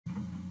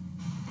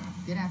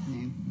Good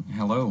afternoon.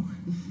 Hello.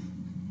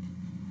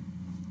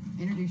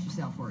 Introduce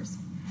yourself for us.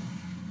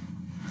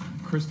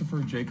 Christopher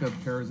Jacob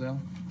Carrizal.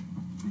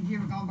 Have you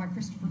ever gone by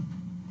Christopher?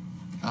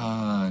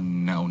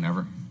 No,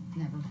 never.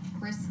 Never.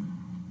 Chris?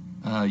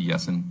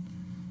 Yes, in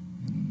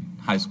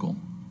high school.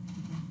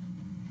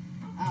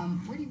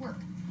 Where do you work?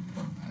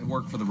 I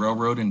work for the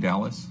railroad in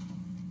Dallas.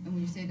 And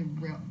when you say the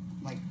rail,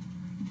 like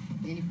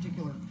any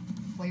particular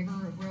flavor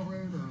of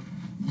railroad, or?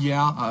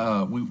 Yeah,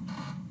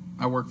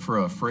 I work for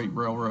a freight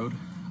railroad,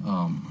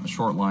 a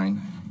short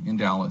line in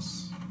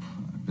Dallas.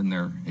 I've been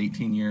there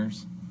 18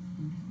 years,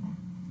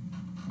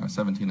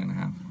 17 and a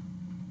half.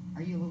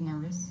 Are you a little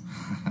nervous?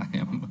 I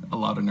am a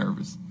lot of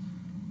nervous.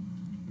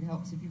 It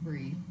helps if you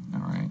breathe.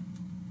 All right.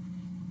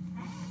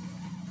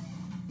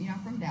 You're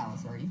not from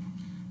Dallas, are you?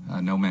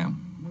 No,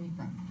 ma'am. Where are you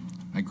from?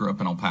 I grew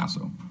up in El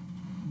Paso.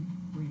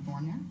 Were you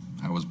born there?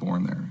 I was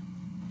born there.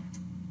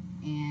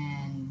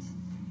 And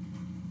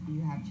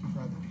you have two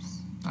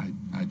brothers.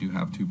 I do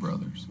have two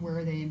brothers. Where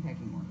are they in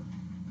pecking order?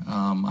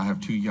 I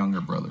have two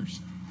younger brothers.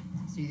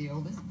 So you're the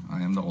oldest?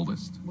 I am the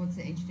oldest. What's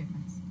the age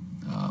difference?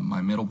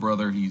 My middle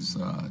brother, he's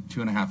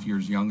 2.5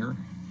 years younger,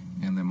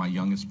 and then my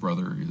youngest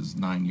brother is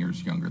 9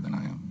 years younger than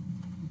I am.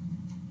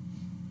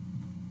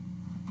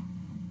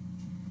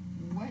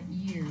 What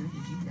year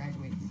did you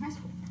graduate from high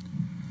school?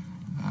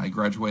 I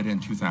graduated in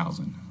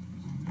 2000.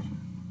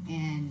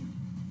 And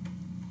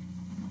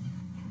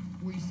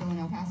were you still in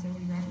El Paso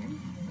when you graduated?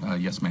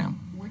 Yes, ma'am.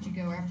 Where'd you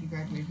go after you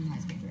graduated from high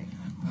school, Jake?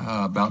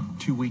 About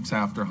 2 weeks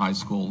after high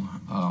school,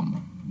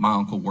 my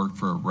uncle worked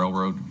for a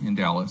railroad in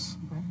Dallas,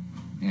 Okay.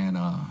 and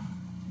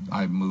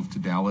I moved to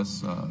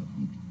Dallas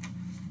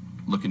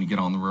looking to get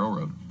on the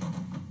railroad,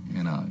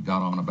 and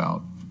got on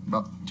about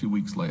 2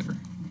 weeks later.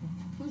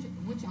 Okay.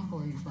 Which uncle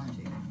are you referring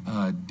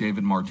to?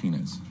 David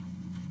Martinez.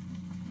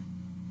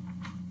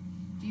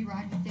 Do you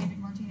ride with David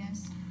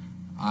Martinez?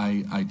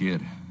 I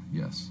did,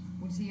 yes.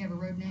 Does he have a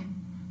road name?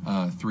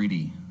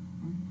 3D.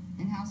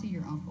 And how's he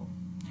your uncle?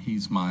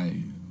 He's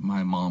my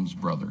mom's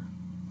brother.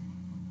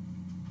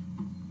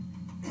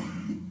 Is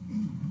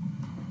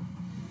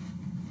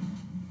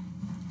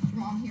your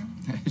mom here?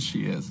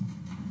 She is.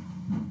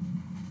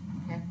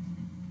 Okay.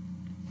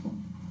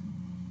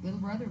 Little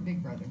brother or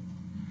big brother?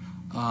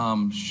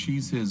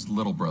 She's his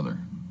little brother,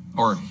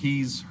 or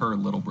he's her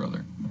little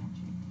brother.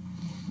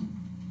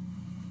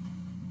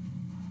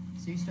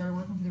 So you started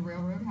working for the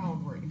railroad. How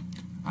old were you?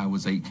 I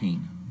was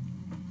 18.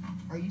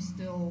 Are you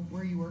still,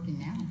 where are you working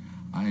now?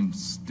 I'm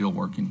still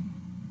working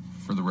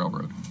for the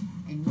railroad.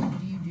 And what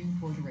do you do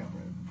for the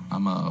railroad?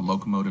 I'm a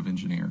locomotive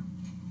engineer.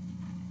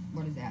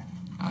 What is that?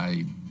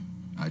 I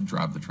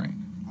drive the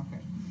train.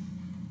 Okay.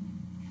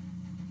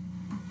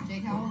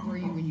 Jake, how old were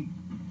you when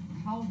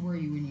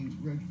you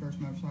rode your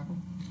first motorcycle?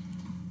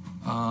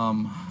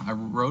 I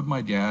rode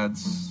my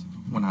dad's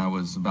when I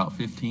was about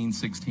 15,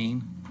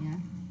 16. Yeah.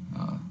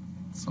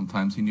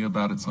 Sometimes he knew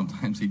about it,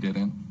 sometimes he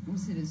didn't.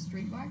 Was it a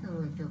street bike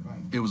or a dirt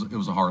bike? It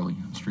was a Harley,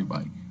 a street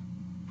bike.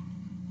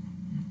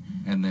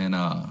 And then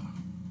I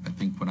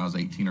think when I was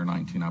 18 or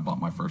 19, I bought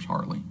my first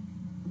Harley.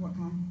 What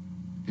kind?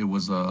 It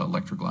was a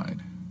Electra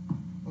Glide,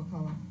 What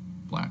color?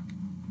 black.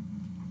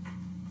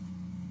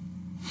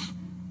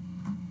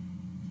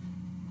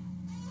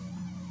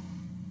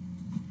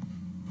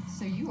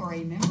 So you are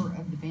a member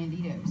of the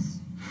Bandidos.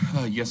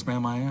 Yes,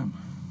 ma'am, I am.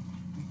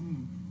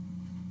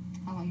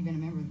 Mm-hmm. How long have you been a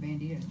member of the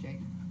Bandidos, Jake?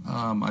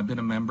 I've been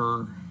a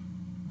member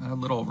a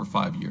little over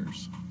 5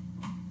 years.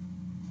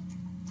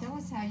 Tell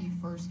us how you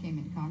first came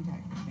into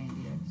contact with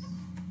Bandidos.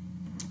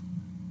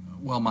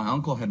 Well, my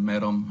uncle had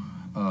met them.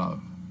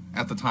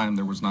 At the time,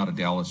 there was not a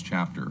Dallas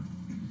chapter,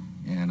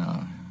 and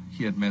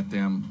he had met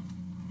them,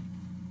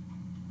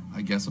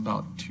 I guess,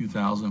 about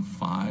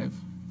 2005.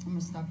 I'm going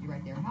to stop you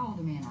right there. How old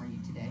a man are you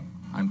today?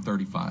 I'm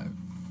 35.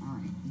 All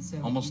right. And so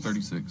Almost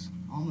 36.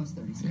 Almost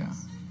 36. Yeah.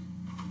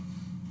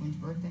 When's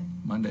your birthday?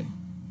 Monday.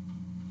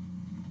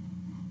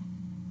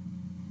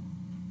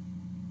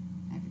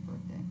 Happy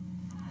birthday.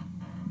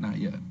 Not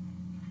yet.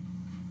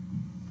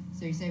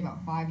 So you say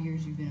about 5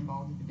 years you've been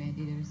involved with the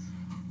Bandidos?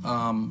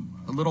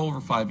 A little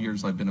over 5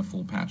 years I've been a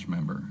full patch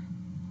member.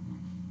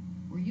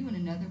 Were you in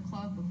another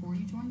club before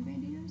you joined the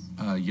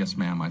Bandidos? Yes,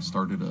 ma'am. I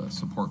started a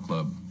support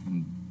club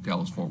in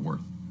Dallas-Fort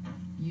Worth.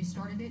 You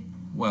started it?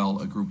 Well,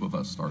 a group of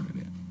us started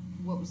it.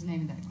 What was the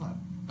name of that club?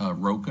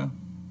 Roca?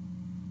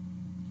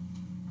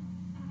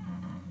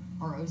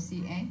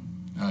 R-O-C-A?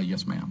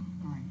 Yes, ma'am.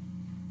 All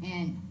right.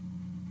 And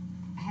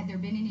had there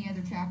been any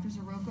other chapters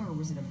of Roca, or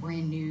was it a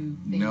brand new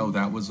thing? No,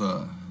 that was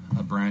a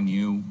brand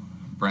new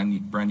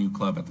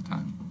club at the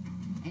time.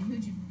 And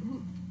who'd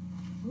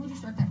you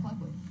start that club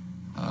with?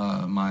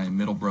 My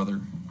middle brother,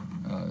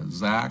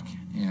 Zach,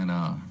 and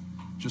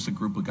just a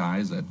group of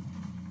guys that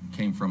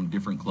came from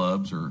different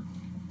clubs or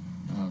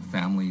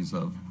family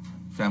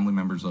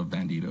members of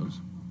Bandidos.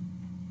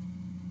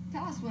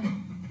 Tell us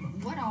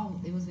what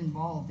all it was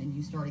involved in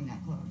you starting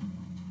that club.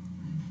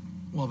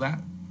 Well,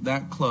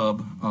 that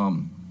club,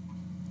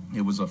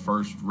 it was a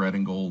first red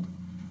and gold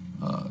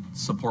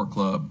support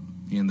club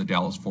in the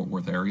Dallas-Fort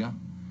Worth area.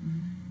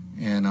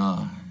 Mm-hmm. And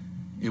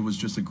it was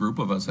just a group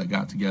of us that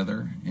got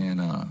together,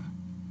 and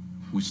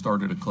we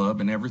started a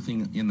club, and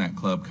everything in that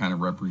club kind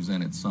of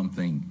represented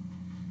something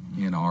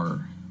in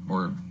our,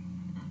 or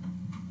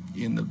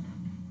in the,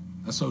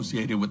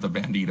 associated with the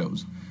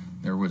Bandidos.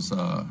 There was,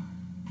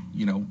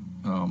 you know,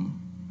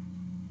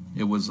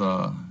 it was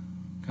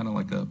kind of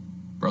like a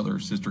brother or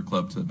sister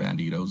club to the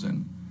Bandidos,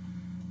 and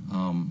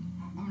I'm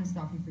going to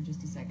stop you for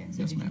just a second.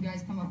 So yes, did ma'am. you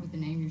guys come up with the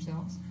name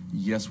yourselves?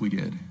 Yes, we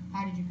did.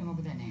 How did you come up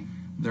with that name?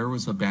 There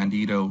was a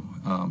Bandido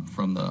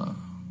from the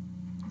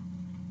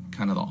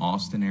kind of the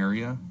Austin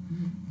area,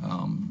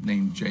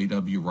 named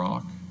J.W.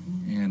 Rock,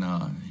 and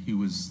he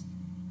was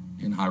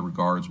in high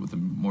regards with the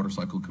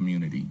motorcycle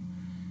community,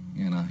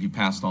 and he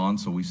passed on,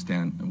 so we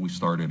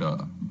started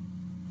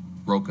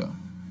Roca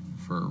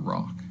for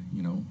Rock,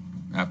 you know,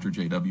 after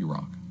J.W.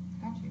 Rock.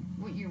 Got you.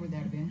 What year would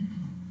that have been?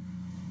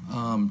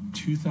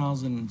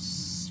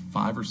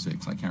 2005 or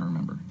 6, I can't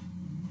remember.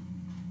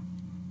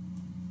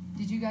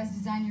 Did you guys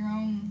design your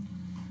own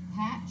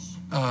patch?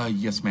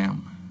 Yes,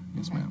 ma'am.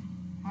 Yes, Okay. ma'am.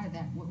 How did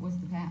that? What was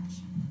the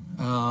patch?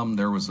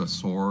 There was a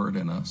sword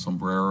and a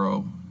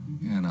sombrero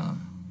and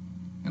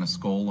a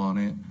skull on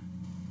it,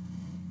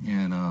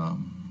 and I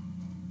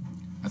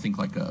think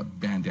like a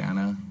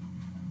bandana.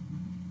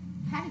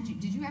 How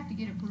did you have to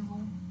get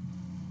approval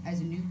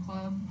as a new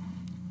club?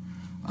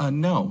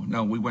 No,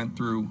 we went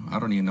through, I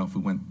don't even know if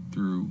we went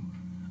through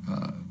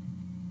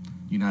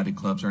United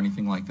Clubs or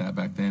anything like that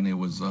back then. It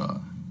was,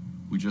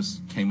 we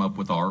just came up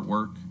with the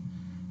artwork,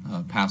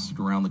 passed it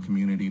around the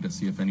community to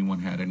see if anyone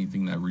had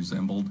anything that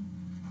resembled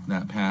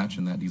that patch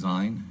and that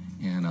design,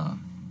 and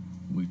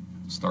we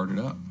started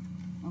up.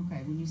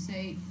 Okay, when you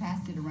say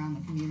passed it around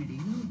the community,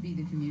 who would be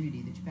the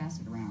community that you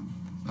passed it around?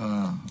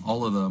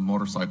 All of the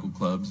motorcycle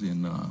clubs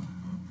in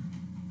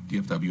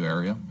DFW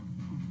area.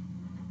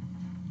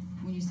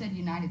 When you said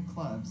United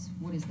Clubs,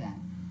 what is that?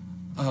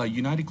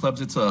 United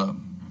Clubs, I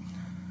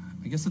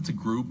guess it's a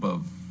group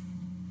of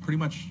pretty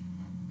much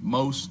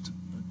most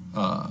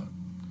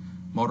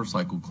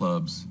motorcycle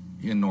clubs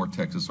in North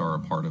Texas are a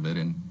part of it,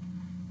 and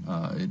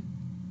it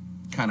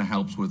kind of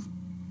helps with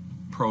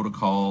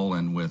protocol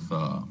and with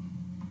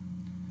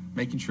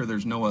making sure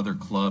there's no other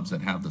clubs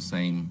that have the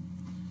same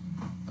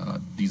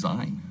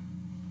design.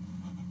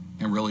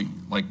 And really,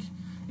 like,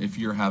 if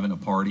you're having a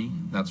party,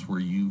 that's where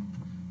you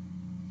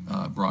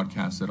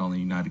broadcast it on the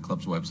United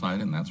Club's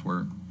website, and that's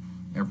where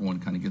everyone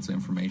kind of gets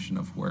information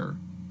of where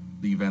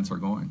the events are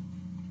going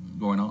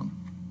on.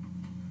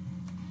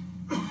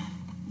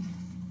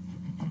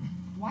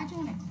 Why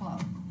join a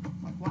club?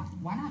 Like,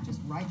 why not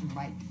just ride your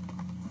bike?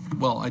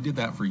 Well, I did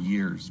that for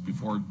years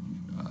before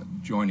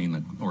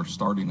joining or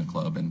starting a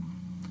club, and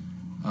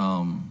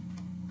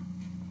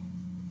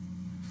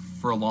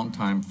for a long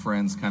time,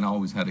 friends kind of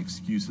always had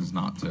excuses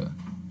not to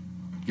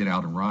get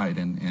out and ride,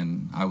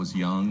 and I was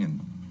young,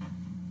 and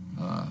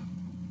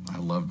I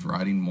loved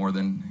riding more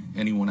than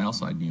anyone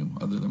else I knew,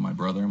 other than my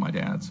brother and my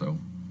dad. So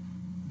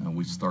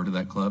we started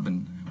that club,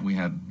 and we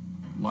had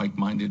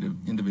like-minded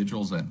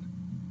individuals that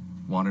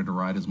wanted to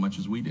ride as much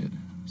as we did.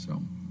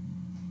 So.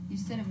 You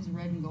said it was a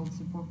red and gold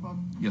support club?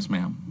 Yes,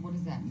 ma'am. What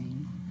does that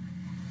mean?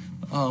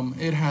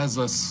 It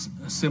has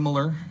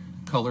similar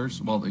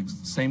colors, well, the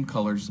same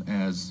colors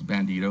as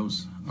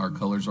Bandidos. Our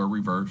colors are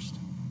reversed,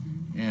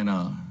 and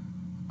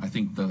I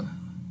think the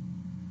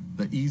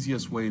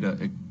easiest way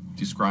to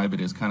describe it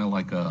is kind of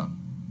like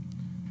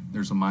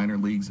there's a minor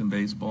leagues in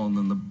baseball and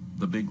then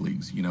the big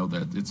leagues. You know,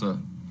 that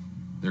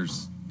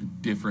there's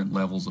different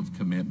levels of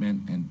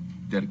commitment and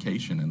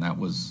dedication, and that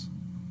was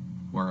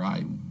where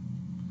I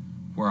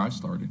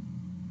started.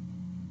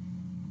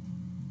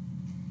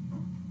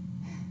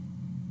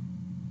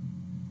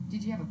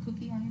 Did you have a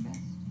cookie on your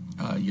vest?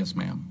 Yes,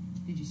 ma'am.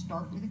 Did you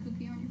start with a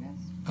cookie on your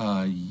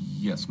vest?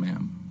 Yes,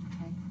 ma'am.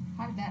 Okay.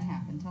 How did that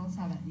happen? Tell us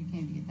how that you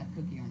came to get that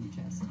cookie on your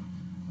chest.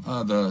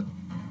 The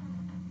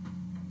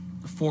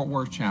Fort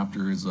Worth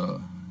chapter is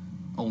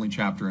only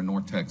chapter in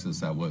North Texas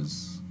that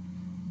was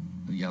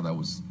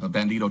a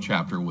Bandido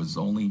chapter, was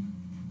only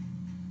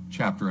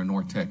chapter in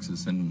North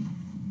Texas, and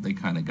they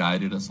kind of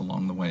guided us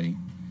along the way,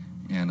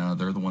 and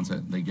they're the ones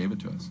that they gave it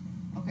to us.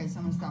 Okay, so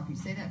I'm going to stop you.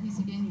 Say that piece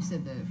again. You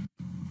said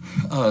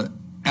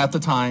at the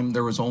time,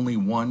 there was only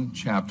one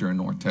chapter in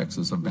North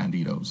Texas of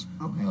Bandidos,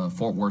 okay.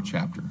 Fort Worth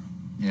chapter,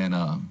 and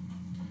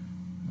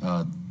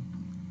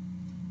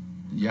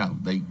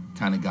they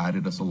kind of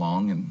guided us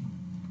along, and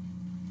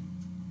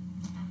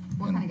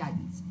what kind of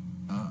guidance?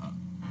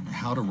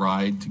 How to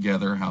ride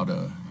together, how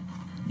to,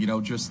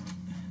 just,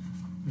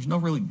 there's no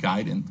really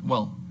guidance.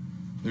 Well,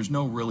 there's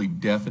no really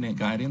definite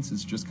guidance.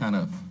 It's just kind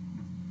of,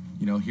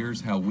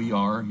 here's how we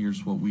are,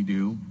 here's what we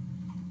do.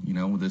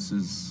 This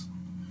is,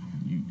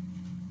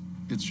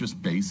 it's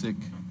just basic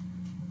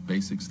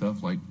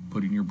stuff like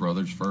putting your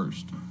brothers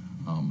first,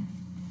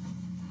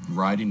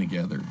 riding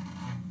together,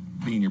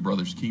 being your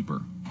brother's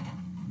keeper.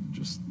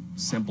 Just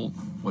simple,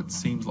 what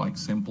seems like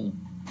simple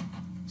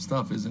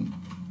stuff isn't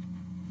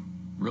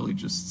really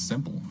just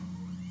simple.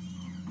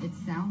 It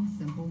sounds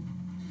simple.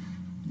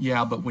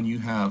 Yeah, but when you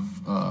have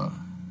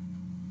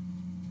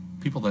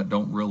people that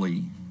don't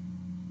really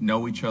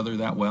know each other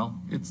that well.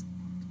 It's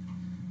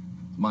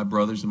my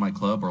brothers in my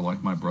club are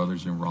like my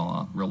brothers in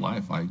real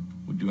life. I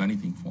would do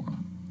anything for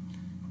them.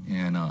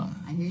 And I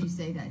hear you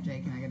say that,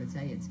 Jake, and I got to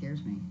tell you, it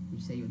scares me. You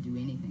say you'll do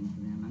anything for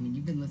them. I mean,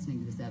 you've been listening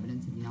to this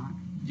evidence, have you not?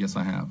 Yes,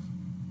 I have.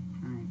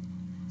 All right.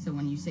 So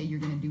when you say you're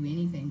going to do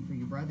anything for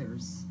your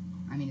brothers,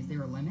 I mean, is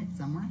there a limit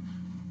somewhere?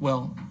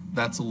 Well,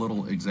 that's a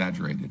little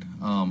exaggerated.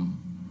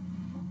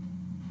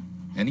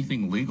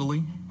 Anything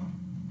legally,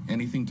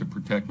 anything to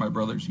protect my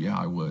brothers, yeah,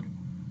 I would.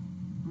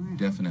 All right.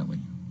 Definitely.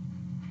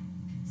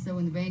 So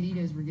when the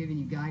Bandidos were giving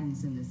you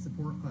guidance in this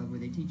support club, were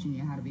they teaching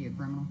you how to be a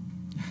criminal?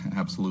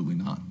 Absolutely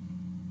not.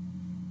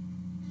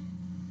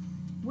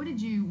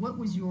 What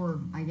was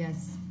your, I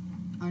guess,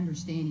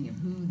 understanding of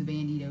who the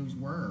Bandidos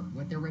were,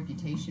 what their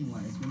reputation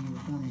was when you were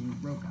forming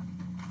Roca?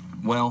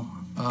 Well,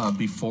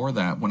 before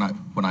that,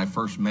 when I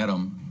first met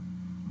them,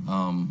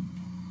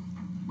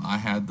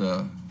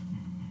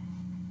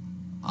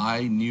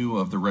 I knew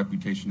of the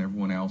reputation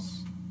everyone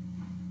else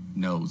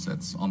knows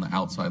that's on the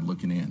outside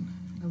looking in.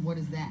 And what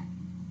is that?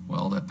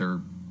 Well, that they're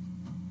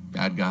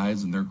bad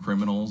guys and they're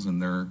criminals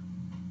and they're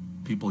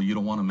people you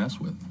don't want to mess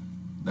with.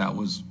 That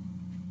was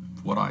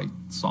what I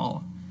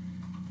saw.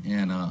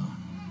 And,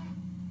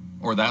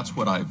 or that's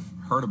what I've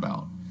heard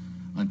about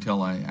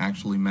until I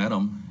actually met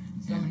them.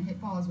 So I'm going to hit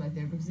pause right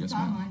there because the Yes,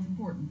 timeline's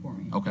important for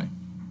me. Okay.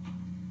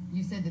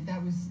 You said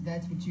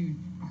that's what you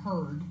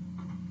heard.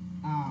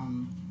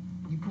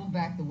 You pulled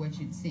back to what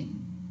you'd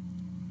seen.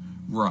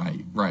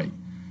 Right.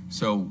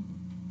 So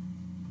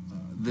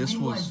this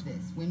When was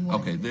this? When was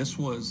okay. This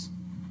was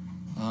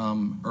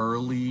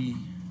early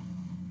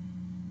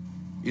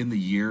in the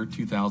year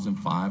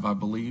 2005, I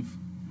believe.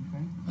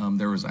 Okay.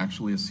 There was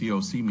actually a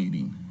COC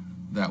meeting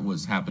that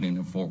was happening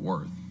in Fort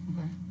Worth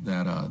Okay.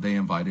 that they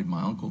invited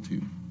my uncle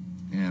to,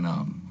 and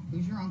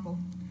Who's your uncle?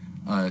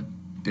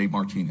 Dave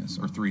Martinez,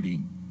 or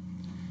 3D,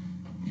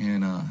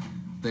 and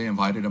they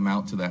invited him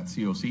out to that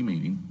COC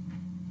meeting.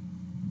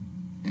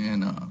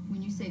 And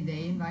When you say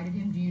they invited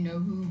him, do you know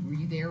who? Were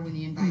you there when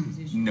the invite was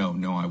issued?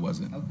 no, I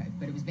wasn't. Okay,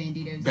 but it was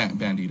Bandidos?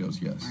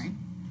 Bandidos, yes. All right.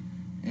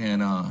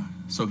 And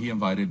so he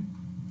invited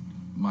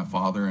my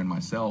father and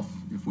myself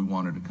if we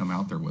wanted to come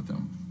out there with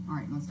him. All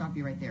right, I'll stop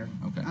you right there.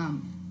 Okay.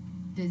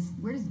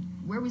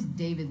 Where was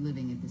David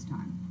living at this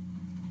time?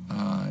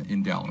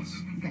 In Dallas.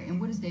 Okay,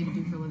 and what does David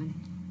do for a living?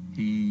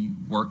 He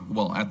worked,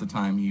 well, at the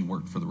time he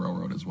worked for the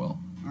railroad as well.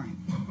 All right.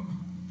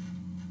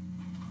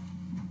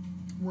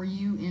 Were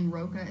you in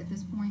Roca at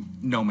this point?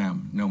 No,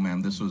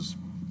 ma'am. This was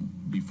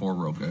before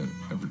Roca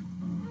ever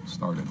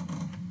started.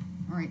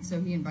 All right, so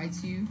he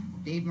invites you,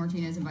 Dave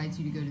Martinez invites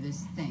you to go to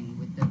this thing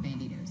with the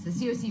Bandidos. The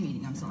COC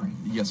meeting, I'm sorry.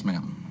 Yes,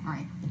 ma'am. All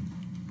right.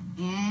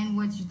 And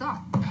what's your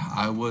thought?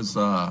 I was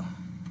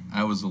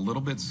a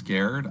little bit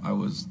scared. I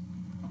was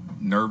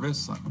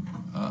nervous,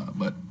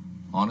 but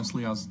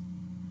honestly, I was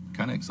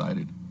kind of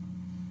excited.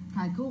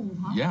 Kind of cool,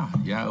 huh? Yeah.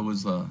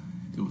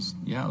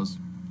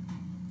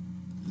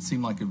 It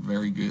seemed like a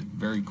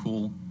very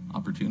cool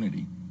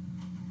opportunity.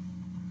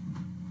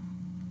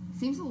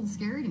 Seems a little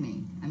scary to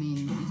me. I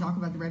mean, you talk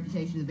about the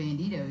reputation of the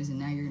Bandidos, and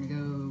now you're going to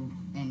go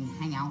and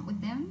hang out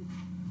with them?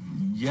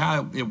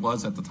 Yeah, it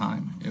was at the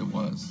time. It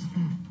was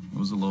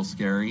a little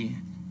scary.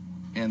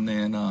 And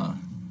then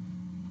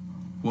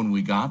when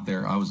we got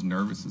there, I was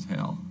nervous as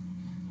hell.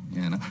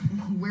 And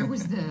Where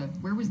was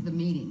the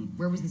meeting?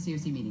 Where was the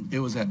COC meeting? it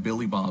was at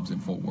Billy Bob's in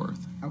Fort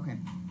Worth. Okay.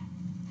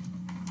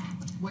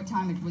 What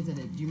time was it?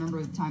 Do you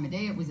remember the time of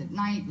day? Was it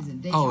night? Was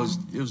it daytime? Oh,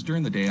 it was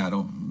during the day.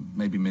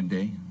 Maybe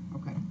midday.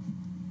 Okay.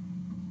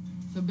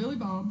 So Billy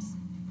Bob's,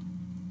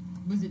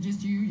 was it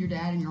just you, your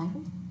dad, and your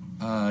uncle?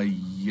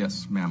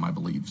 Yes, ma'am, I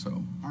believe so.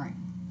 All right.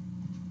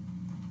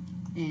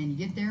 And you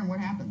get there, and what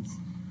happens?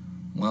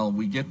 Well,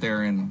 we get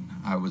there, and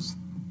I was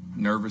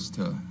nervous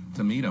to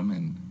meet him,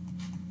 and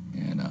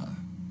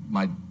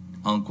my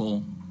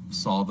uncle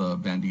saw the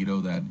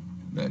Bandito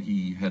that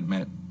he had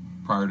met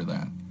prior to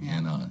that, Yeah.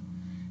 and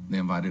they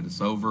invited us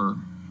over.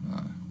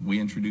 We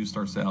introduced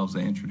ourselves,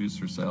 they introduced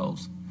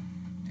themselves,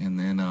 and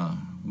then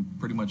we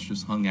pretty much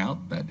just hung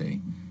out that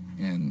day,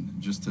 and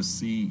just to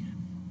see.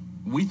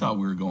 We thought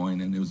we were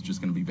going, and it was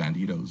just going to be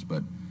Bandidos,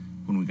 but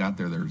when we got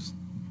there, there's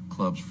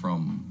clubs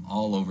from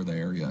all over the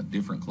area,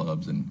 different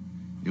clubs, and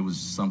it was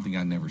something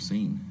I'd never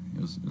seen.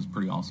 It was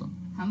pretty awesome.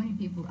 How many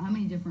people,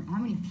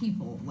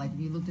 like if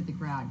you looked at the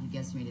crowd, you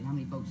guesstimated, how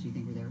many folks do you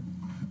think were there?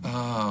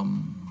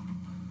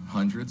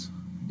 Hundreds,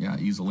 yeah,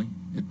 easily.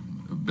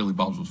 Billy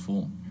Bob's was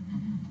full.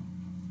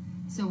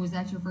 So was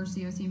that your first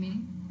COC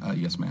meeting?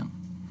 Yes, ma'am.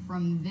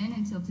 From then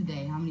until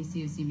today, how many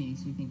COC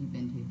meetings do you think you've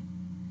been to?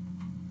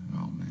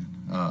 Oh, man.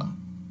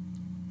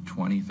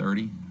 20,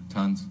 30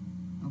 tons.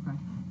 Okay.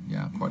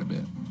 Yeah, quite a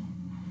bit.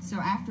 So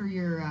after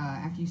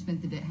you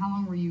spent the day, how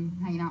long were you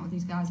hanging out with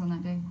these guys on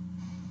that day?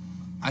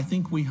 I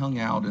think we hung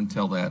out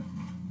until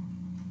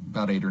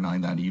about 8 or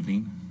 9 that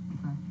evening.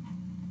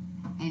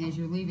 Okay. And as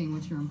you're leaving,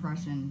 what's your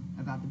impression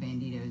about the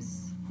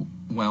Bandidos?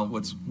 Well,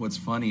 what's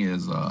funny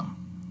is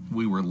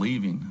we were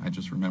leaving. I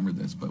just remembered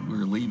this, but we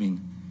were leaving,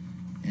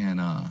 and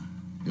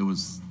it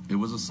was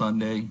a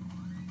Sunday.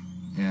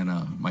 and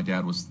my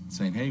dad was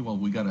saying, "Hey, well,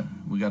 we gotta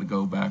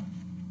go back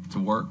to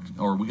work,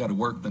 or we got to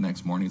work the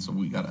next morning, so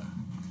we gotta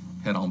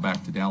head on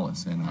back to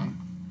Dallas." And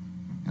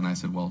I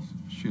said, "Well,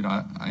 shoot,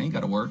 I ain't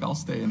got to work. I'll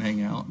stay and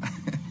hang out."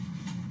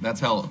 That's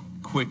how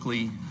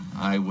quickly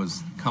I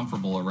was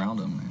comfortable around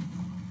him.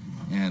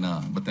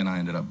 But then I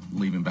ended up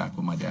leaving back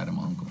with my dad and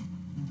my uncle.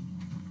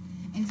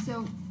 And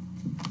so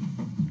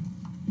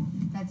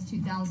that's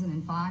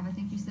 2005, I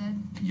think you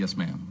said? Yes,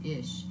 ma'am.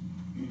 Ish.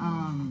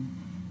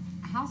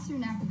 How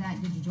soon after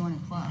that did you join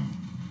a club?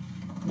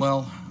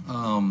 Well,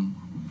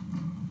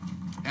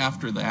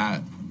 after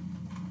that,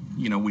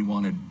 we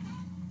wanted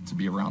to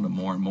be around them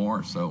more and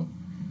more. So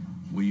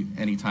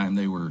anytime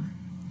they were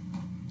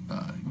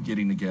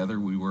getting together,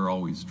 we were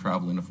always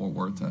traveling to Fort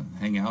Worth to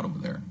hang out over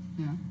there.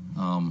 Yeah.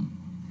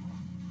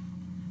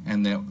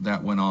 And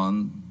that went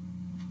on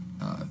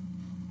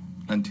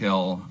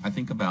until I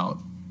think about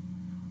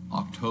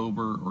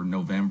October or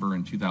November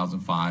in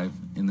 2005,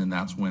 and then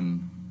that's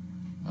when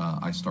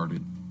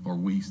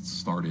we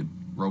started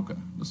ROCA,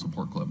 the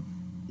support club.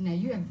 Now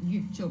you have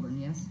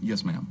children, yes?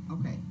 Yes, ma'am.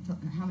 Okay.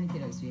 How many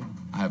kiddos do you have?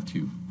 I have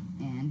 2.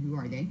 And who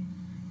are they?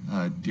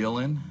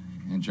 Dylan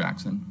and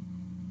Jackson.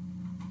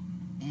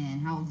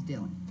 And how old is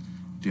Dylan?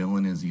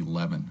 Dylan is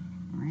 11.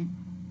 All right.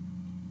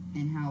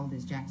 And how old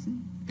is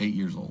Jackson? 8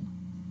 years old.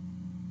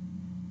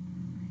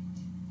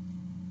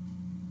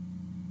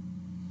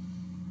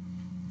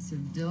 So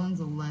Dylan's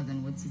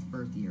 11. What's his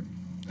birth year?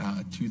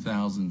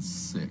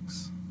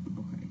 2006.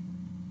 Okay.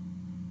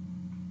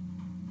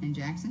 And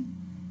Jackson?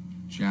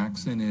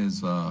 Jackson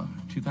is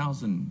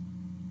 2000.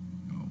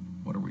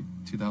 What are we?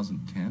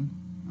 2010.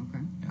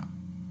 Okay. Yeah.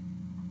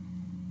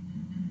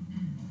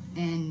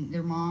 And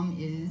their mom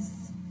is?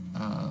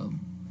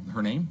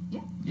 Her name?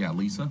 Yeah. Yeah,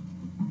 Lisa.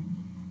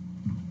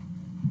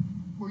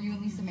 Were you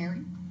and Lisa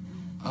married?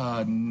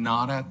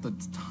 Not at the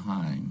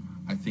time.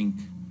 I think.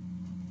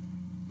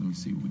 Let me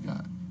see what we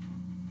got.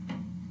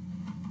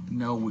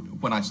 No,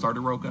 when I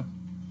started ROCA.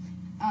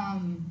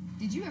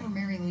 Did you ever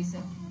marry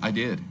Lisa? I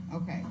did.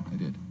 Okay. I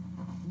did.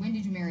 When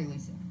did you marry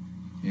Lisa?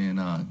 In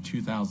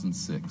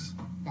 2006.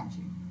 Got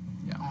you.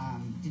 Yeah.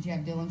 Did you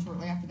have Dylan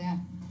shortly after that?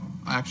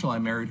 Actually, I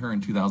married her in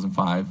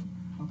 2005.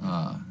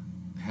 Okay.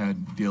 Had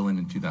Dylan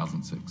in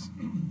 2006.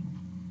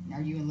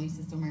 Are you and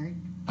Lisa still married?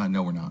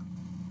 No, we're not.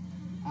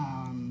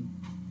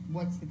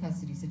 What's the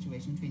custody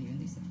situation between you and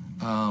Lisa?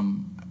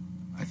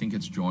 I think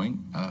it's joint.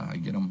 I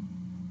get them.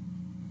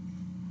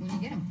 When do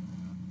you get them?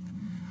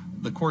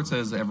 The court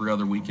says every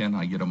other weekend.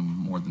 I get them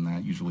more than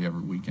that, usually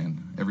every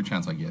weekend. Every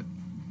chance I get, Okay.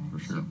 for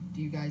sure. So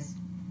do you guys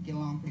get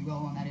along pretty well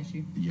on that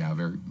issue? Yeah,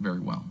 very, very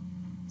well.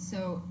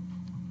 So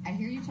I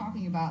hear you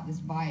talking about this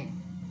bike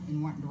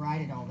and wanting to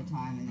ride it all the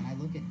time, and then I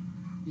look at,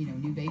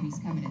 new babies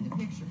coming in the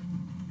picture.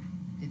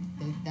 Did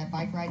that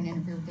bike riding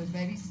interfere with those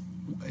babies?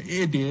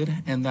 It did,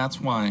 and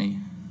that's why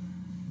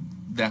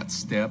that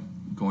step,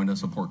 going to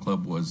support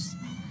club, was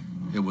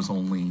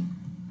only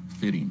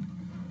fitting.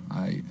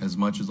 As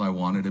much as I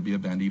wanted to be a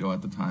Bandito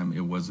at the time,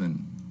 it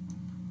wasn't.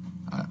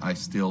 I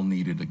still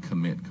needed to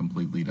commit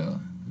completely to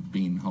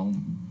being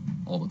home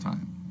all the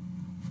time.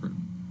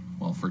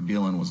 For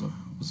Dylan was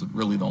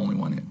really the only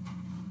one it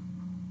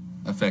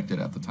affected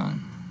at the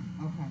time.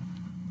 Okay.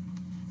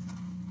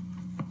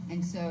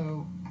 And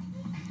so,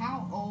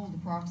 how old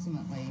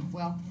approximately?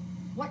 Well,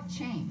 what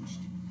changed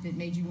that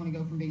made you want to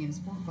go from being in a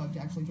sport club to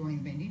actually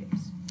joining the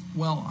Bandidos?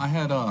 Well, I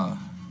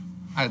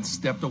had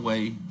stepped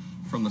away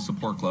from the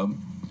support club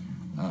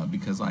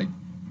because I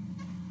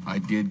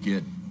did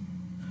get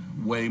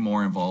way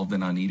more involved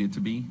than I needed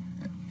to be,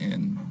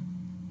 and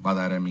by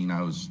that I mean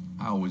I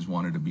always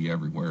wanted to be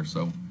everywhere.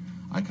 So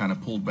I kind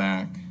of pulled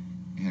back,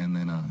 and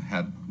then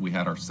we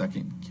had our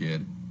second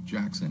kid,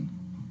 Jackson,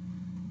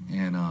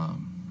 and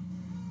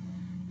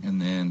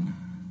then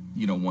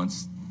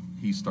once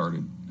he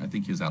started, I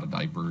think he was out of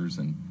diapers,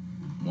 and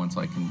once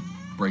I can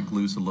break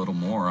loose a little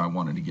more, I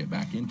wanted to get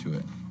back into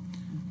it.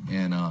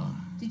 And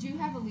did you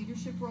have a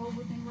leadership role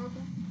within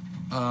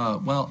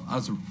ROCA? Well, I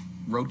was a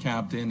road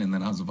captain, and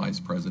then I was a vice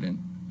president,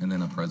 and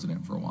then a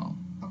president for a while.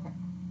 Okay.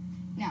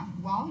 Now,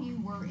 while you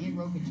were in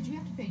ROCA, did you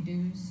have to pay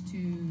dues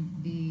to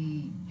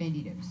the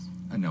Bandidos?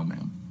 No,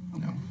 ma'am.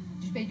 Okay. No.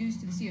 Did you pay dues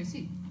to the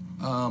COC?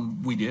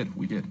 We did.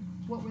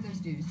 What were those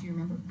dues? Do you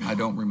remember? I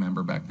don't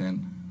remember back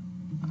then.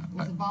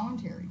 Was it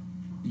voluntary?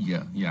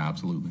 Yeah,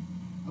 absolutely.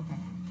 Okay.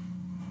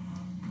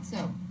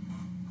 So,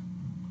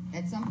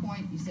 at some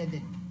point, you said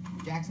that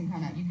Jackson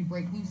you could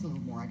break loose a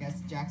little more. I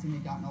guess Jackson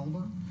had gotten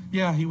older.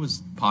 Yeah, he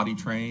was potty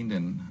trained,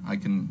 and I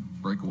can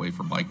break away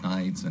for bike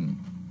nights and,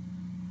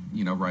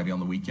 riding on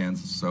the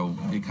weekends. So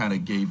it kind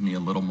of gave me a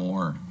little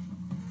more,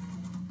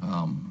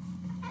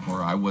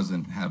 where I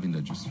wasn't having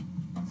to just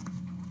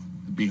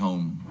be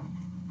home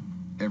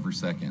every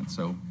second.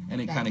 So, and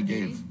it kind of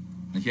gave,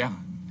 yeah,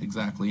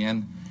 exactly.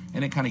 And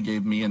it kind of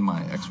gave me and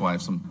my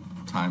ex-wife some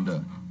time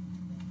to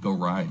go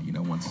ride,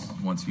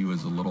 once he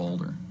was a little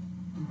older.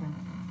 Okay.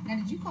 Now,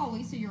 did you call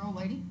Lisa your old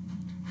lady?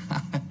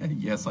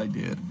 Yes, I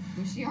did.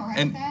 Was she all right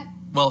with that?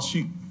 Well,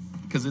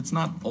 because it's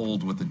not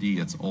old with a D,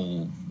 it's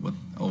old with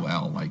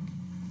O-L, like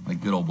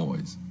like good old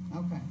boys.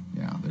 Okay.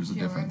 Yeah, there's a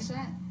difference. She all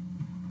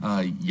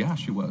right with that? Yeah,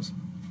 she was.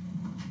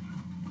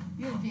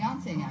 You have a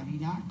fiance now, do you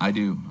not? I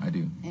do.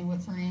 And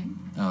what's her name?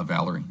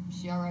 Valerie.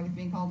 Is she all right with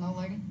being called an old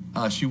lady?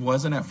 She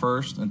wasn't at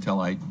first until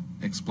I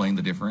explained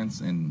the difference,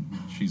 and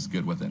she's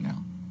good with it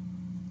now.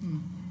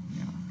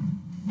 Yeah.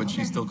 But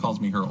she still calls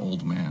me her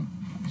old man.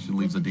 She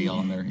leaves a D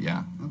on there.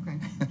 Yeah. Okay.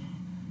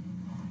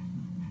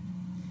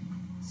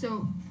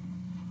 So,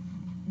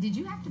 did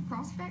you have to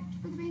prospect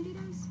for the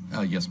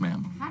Bandidos? Yes,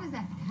 ma'am. How did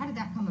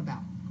that come about?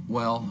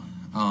 Well,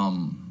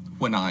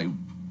 when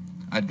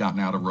I'd gotten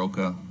out of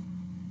Roca,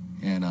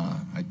 and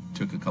I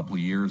took a couple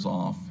of years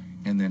off,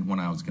 and then when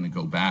I was going to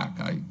go back,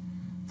 I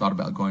thought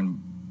about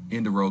going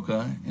into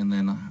Roca, and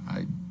then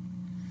I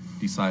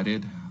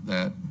decided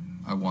that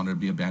I wanted to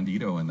be a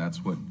Bandido, and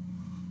that's what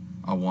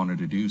I wanted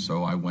to do.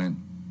 So I went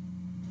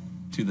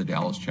to the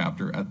Dallas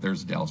chapter.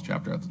 There's a Dallas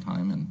chapter at the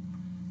time, and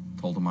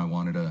told them I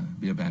wanted to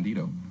be a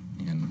Bandido.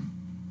 And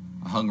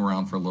I hung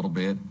around for a little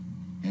bit,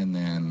 and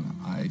then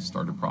I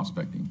started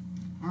prospecting.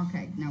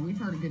 Okay, now we've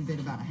heard a good bit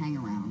about a hang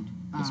around.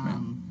 Yes,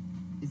 ma'am.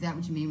 Is that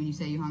what you mean when you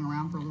say you hung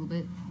around for a little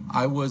bit?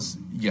 I was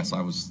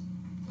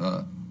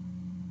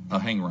a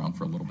hang around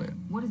for a little bit.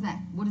 What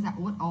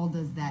all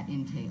does that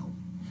entail?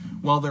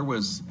 Well,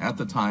 at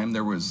the time,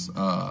 there was,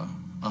 I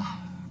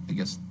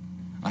guess,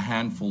 a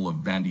handful of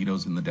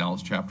Bandidos in the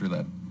Dallas chapter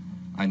that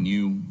I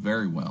knew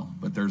very well,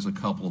 but there's a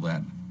couple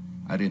that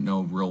I didn't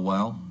know real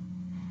well.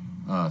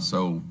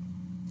 So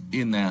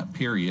in that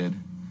period,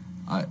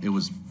 it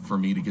was for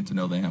me to get to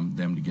know them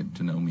to get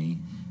to know me.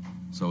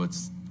 So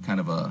it's kind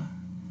of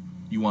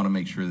you want to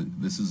make sure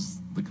that this is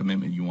the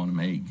commitment you want to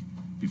make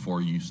before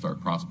you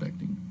start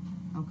prospecting.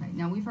 Okay,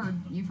 now you've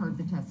heard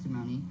the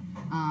testimony.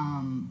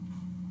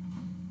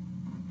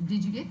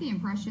 Did you get the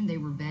impression they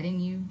were vetting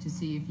you to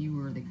see if you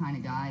were the kind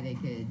of guy they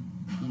could,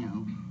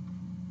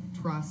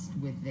 trust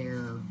with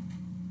their,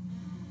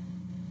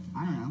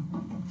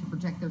 to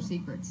protect their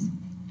secrets?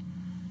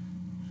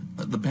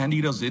 The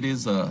Bandidos, it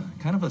is a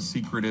kind of a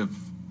secretive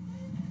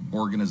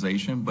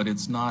organization, but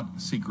it's not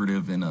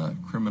secretive in a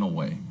criminal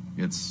way.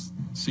 It's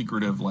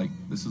secretive, like,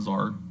 this is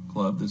our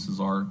club, this is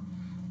our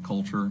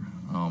culture.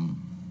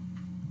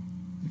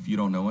 If you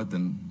don't know it,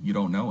 then you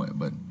don't know it.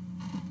 But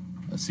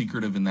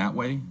secretive in that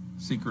way,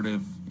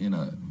 secretive in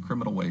a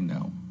criminal way,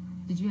 no.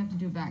 Did you have to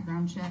do a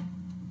background check?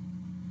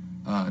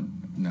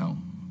 No.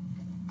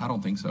 I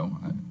don't think so.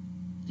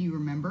 Do you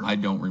remember? I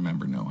don't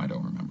remember, no. I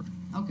don't remember.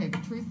 Okay,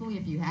 but truthfully,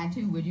 if you had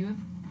to, would you have?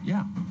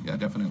 Yeah,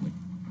 definitely.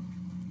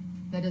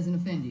 That doesn't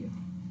offend you?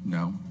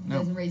 No. It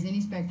doesn't raise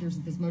any specters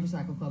that this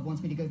motorcycle club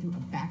wants me to go through a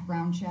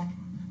background check?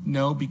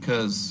 No,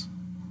 because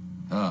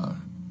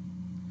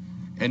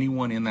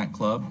anyone in that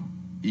club,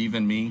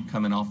 even me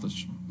coming off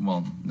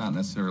well, not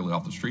necessarily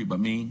off the street, but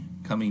me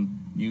coming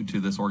new to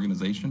this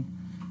organization,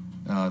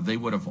 they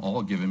would have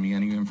all given me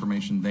any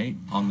information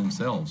on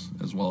themselves,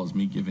 as well as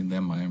me giving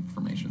them my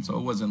information. So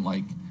it wasn't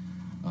like,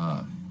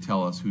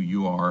 tell us who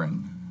you are,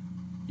 and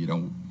we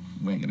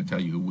ain't going to tell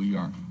you who we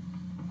are.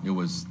 It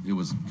was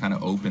kind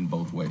of open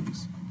both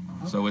ways.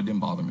 Okay. So it didn't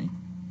bother me,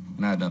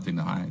 and I had nothing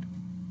to hide.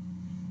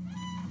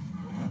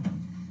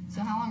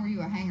 So how long were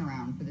you a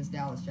hang-around for this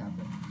Dallas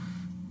chapter?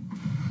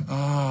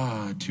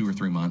 2 or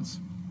 3 months.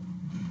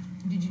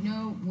 Did you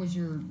know, was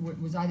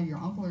either your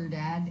uncle or your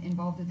dad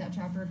involved at that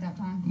chapter at that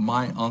time?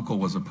 My uncle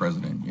was a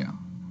president, yeah.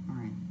 All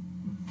right.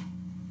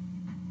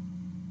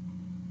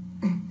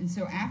 And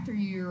so after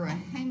you're a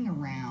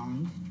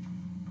hang-around,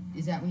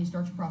 is that when you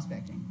start your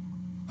prospecting?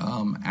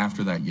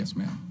 After that, yes,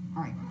 ma'am.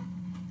 All right.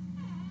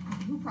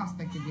 Who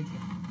prospected with you?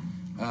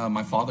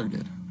 My father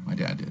did. My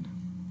dad did.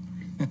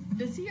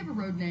 Does he have a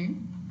road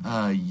name?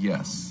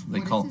 Yes.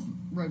 What is his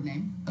road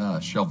name?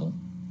 Shovel.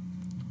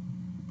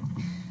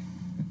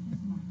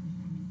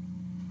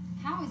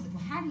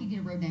 How do you get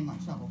a road name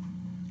like Shovel?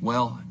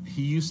 Well,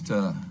 he used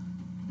to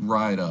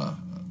ride a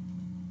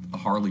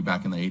Harley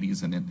back in the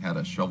 80s, and it had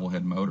a shovel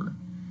head motor.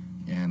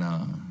 And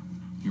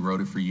he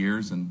rode it for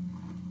years, and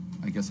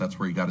I guess that's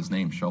where he got his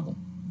name, Shovel.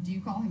 Do you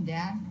call him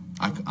Dad?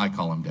 I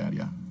call him Dad,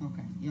 yeah.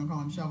 Okay. You don't call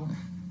him Shovel?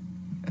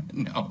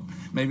 No.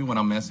 Maybe when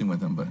I'm messing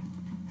with him, but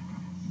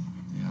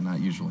yeah, not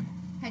usually.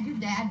 Had your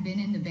dad been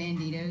in the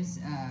Bandidos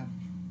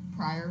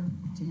prior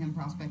to him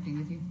prospecting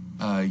with you?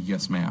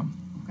 Yes, ma'am.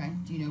 Okay.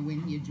 Do you know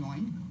when he had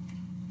joined?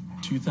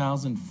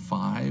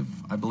 2005,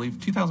 I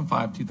believe.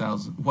 2005,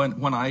 2000.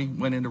 When I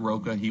went into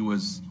Roca, he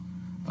was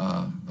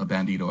a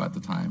Bandido at the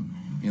time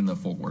in the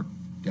Fort Worth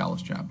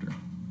Dallas chapter.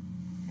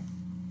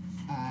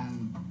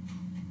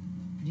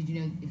 Did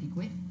you know if he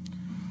quit?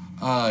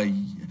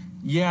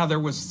 Yeah, there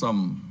was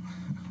some.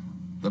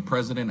 The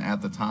president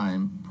at the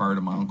time, prior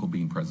to my uncle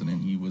being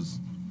president, he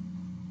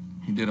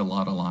did a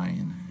lot of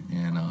lying,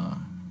 and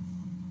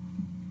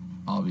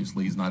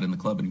obviously he's not in the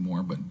club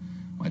anymore. But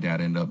my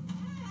dad ended up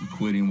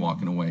quitting,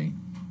 walking away.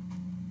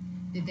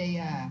 Did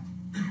they?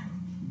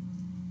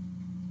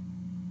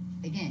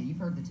 Again, you've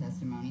heard the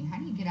testimony. How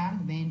do you get out of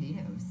the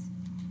Bandidos?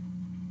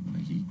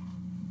 He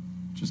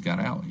just got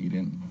out. He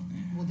didn't.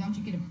 Well, don't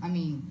you get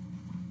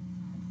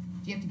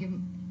do you have to give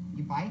him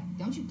your bike?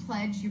 Don't you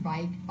pledge your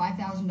bike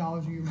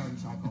 $5,000 or your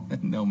motorcycle?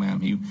 No,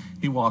 ma'am.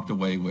 He walked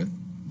away with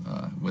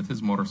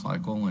his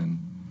motorcycle and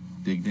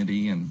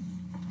dignity and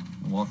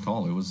walked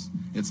tall.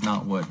 It's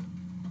not what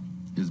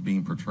is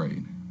being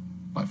portrayed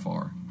by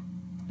far.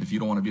 If you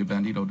don't want to be a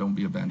bandito, don't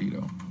be a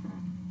bandito.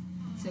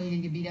 So you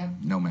didn't get beat up?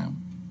 No, ma'am.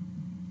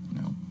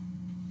 No.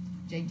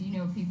 Jake, do you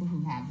know of people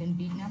who have been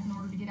beaten up in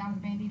order to get out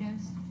of the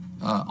Bandidos?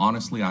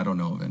 Honestly, I don't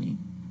know of any.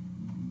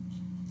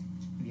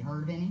 Have you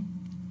heard of any?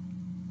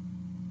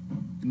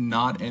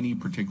 Not any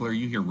particular.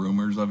 You hear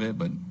rumors of it,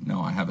 but no,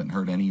 I haven't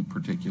heard any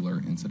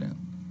particular incident.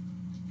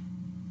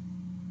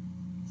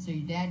 So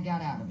your dad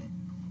got out of it?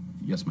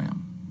 Yes,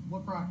 ma'am.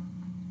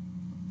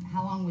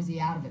 How long was he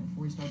out of it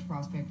before he started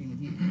prospecting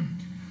with you?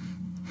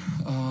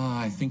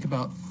 I think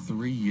about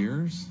 3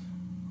 years,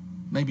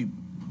 maybe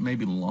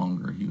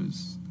longer.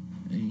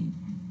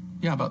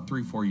 About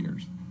 3-4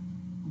 years.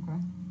 Okay.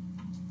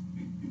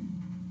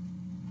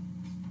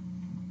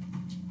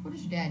 What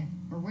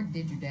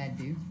did your dad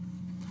do?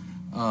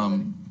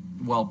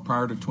 Well,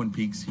 prior to Twin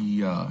Peaks,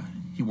 he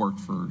worked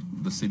for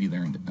the city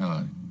there in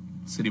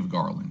city of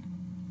Garland.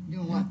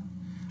 Doing what?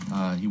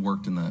 He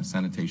worked in the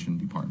sanitation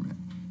department.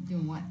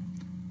 Doing what?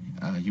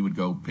 He would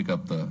go pick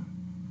up the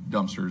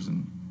dumpsters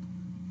and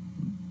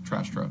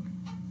trash truck.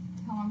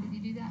 How long did he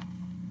do that?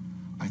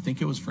 I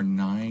think it was for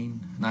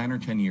 9 or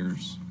 10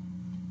 years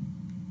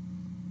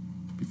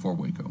before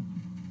Waco.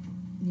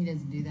 He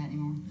doesn't do that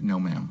anymore? No,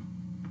 ma'am.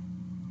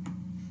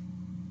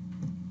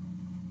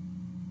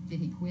 Did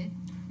he quit?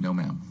 No,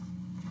 ma'am.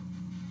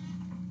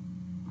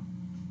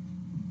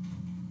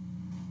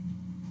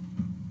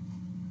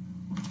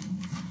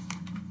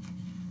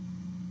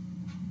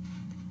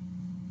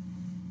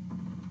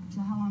 So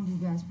how long do you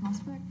guys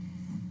prospect?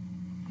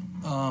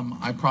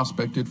 I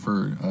prospected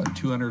for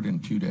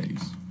 202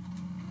 days.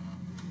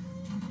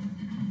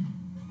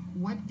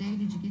 What day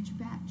did you get your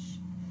batch?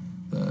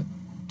 The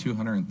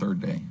 203rd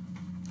day.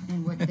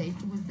 And what date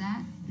was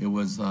that? It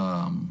was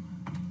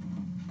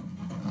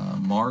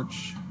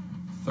March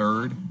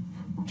 3rd,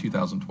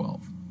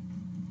 2012.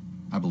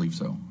 I believe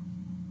so.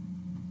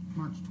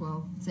 March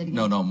 12th? Say it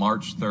again. No,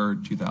 March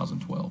 3rd,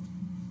 2012.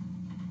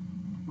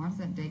 Why is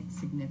that date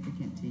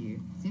significant to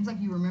you? Seems like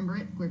you remember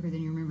it quicker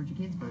than you remembered your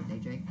kid's birthday,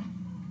 Jake.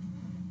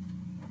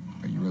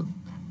 Are you really?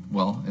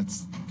 Well,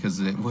 it's because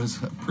it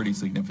was a pretty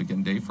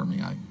significant day for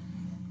me.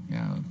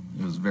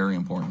 It was very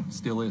important.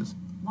 Still is.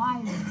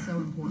 Why is it so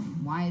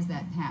important? Why is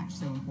that patch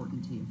so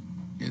important to you?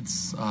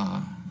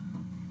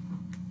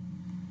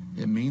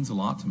 It means a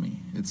lot to me.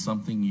 It's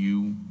something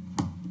you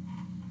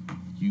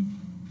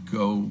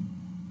go,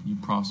 you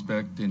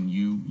prospect, and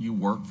you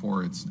work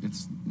for. It's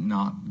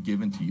not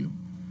given to you.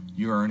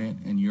 You earn it,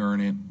 and you earn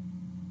it.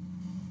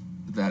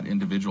 That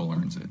individual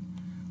earns it.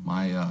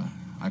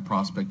 I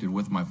prospected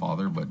with my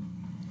father, but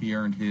he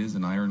earned his,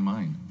 and I earned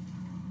mine.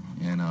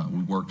 And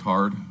we worked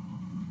hard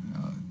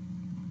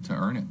to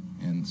earn it.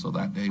 And so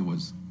that day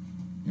was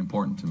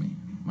important to me.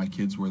 My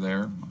kids were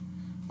there.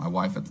 My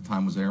wife at the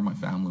time was there. My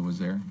family was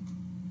there.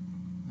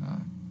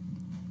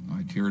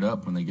 I teared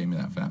up when they gave me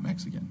that fat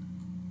Mexican.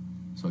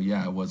 So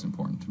yeah, it was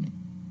important to me.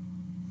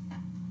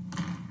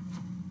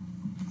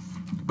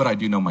 But I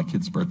do know my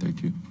kid's birthday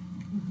too.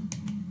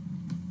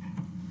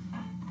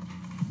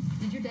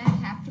 Did your dad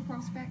have to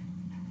prospect?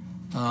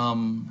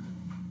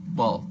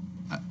 Well,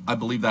 I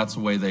believe that's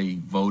the way they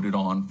voted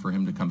on for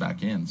him to come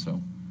back in.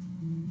 So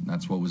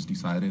that's what was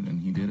decided, and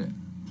he did it.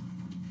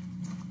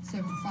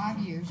 So for 5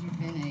 years, you've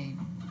been a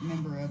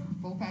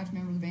full patch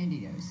member of the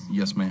Bandidos.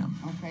 Yes, ma'am.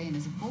 Okay, and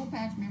as a full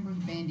patch member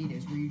of the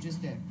Bandidos,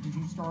 did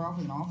you start off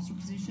with an officer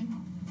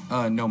position?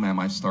 No, ma'am.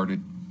 I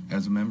started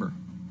as a member.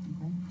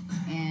 Okay.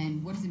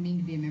 And what does it mean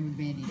to be a member of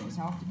the Bandidos?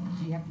 How often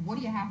what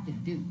do you have to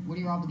do? What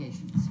are your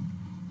obligations?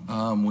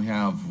 We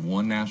have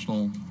one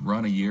national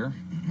run a year.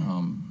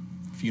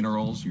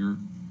 Funerals, you're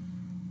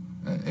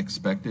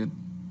expected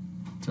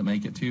to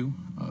make it to.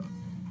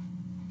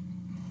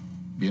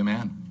 Be a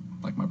man,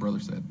 like my brother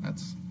said.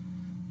 That's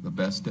the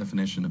best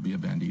definition to be a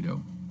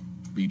bandito.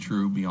 Be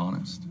true, be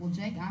honest. Well,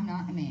 Jake, I'm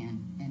not a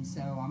man, and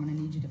so I'm going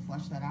to need you to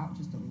flesh that out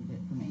just a little bit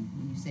for me.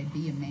 When you say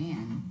be a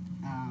man,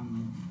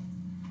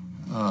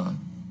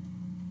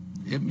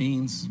 it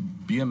means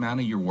be a man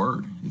of your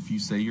word. If you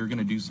say you're going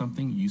to do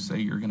something, you say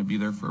you're going to be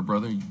there for a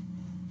brother,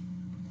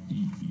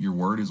 your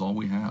word is all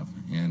we have.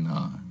 And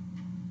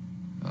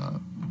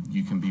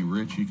you can be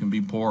rich, you can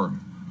be poor.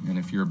 And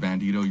if you're a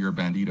bandito, you're a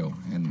bandito.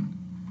 And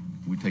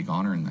we take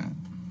honor in that.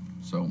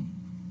 So,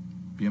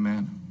 be a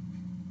man.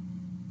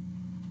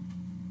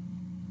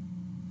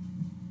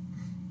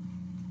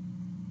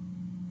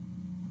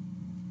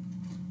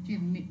 Do you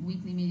have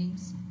weekly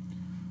meetings?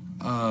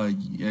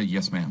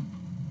 Yes, ma'am.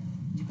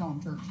 Do you call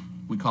them church?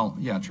 We call,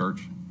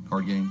 church.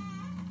 Card game.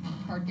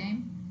 Card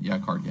game? Yeah,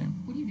 card game.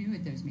 What do you do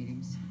at those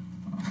meetings?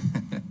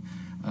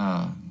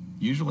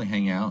 Usually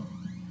hang out,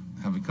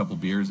 have a couple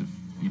beers if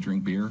you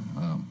drink beer,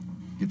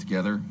 get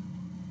together,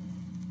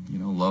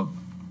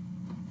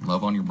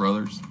 love on your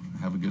brothers,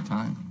 have a good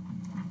time.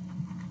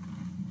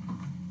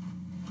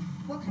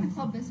 What kind of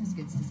club business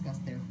gets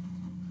discussed there?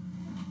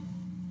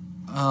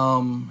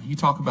 You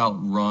talk about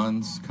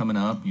runs coming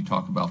up. You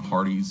talk about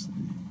parties.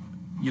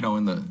 You know,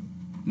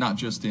 not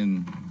just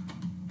in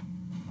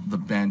the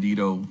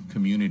Bandido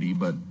community,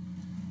 but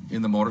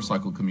in the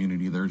motorcycle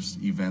community, there's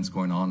events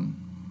going on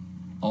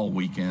all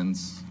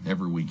weekends,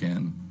 every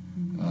weekend,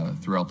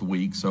 throughout the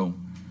week. So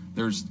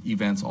there's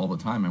events all the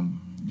time, and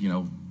you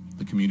know,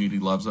 the community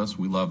loves us.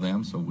 We love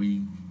them, so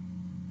we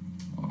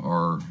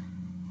are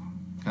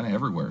kind of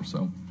everywhere.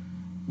 So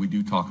we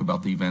do talk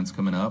about the events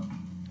coming up.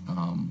 Do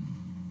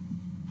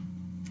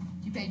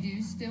you pay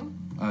dues still?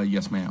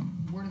 Yes, ma'am.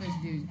 What are those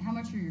dues? How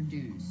much are your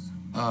dues?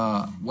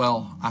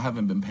 Well, I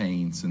haven't been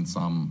paying since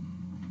I'm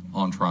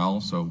on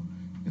trial, so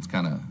it's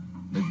kind of,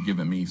 they've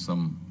given me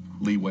some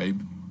leeway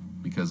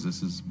because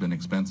this has been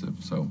expensive.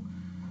 So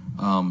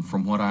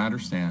from what I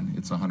understand,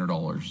 it's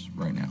 $100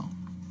 right now.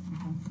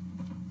 Okay.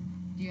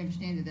 Do you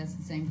understand that that's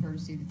the same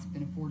courtesy that's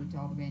been afforded to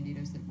all the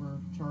Bandidos that were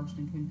charged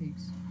in Twin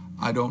Peaks?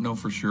 I don't know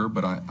for sure,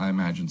 but I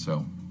imagine so.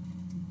 Okay.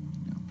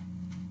 Yeah.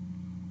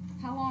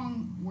 How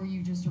long were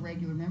you just a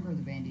regular member of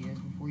the Bandidos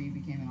before you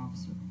became an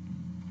officer?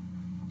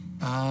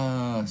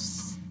 I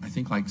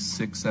think like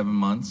 6-7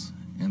 months,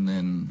 and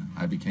then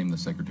I became the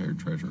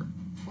secretary-treasurer.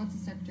 What's the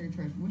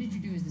secretary-treasurer? What did you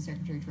do as the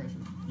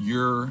secretary-treasurer?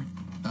 You're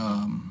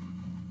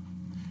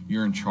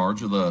in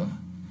charge of the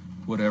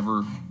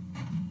whatever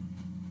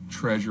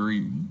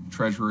treasury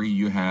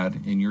you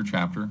had in your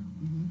chapter,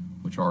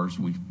 which ours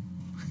we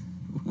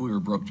were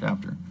a broke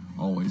chapter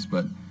always,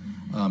 but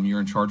you're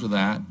in charge of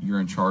that.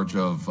 You're in charge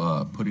of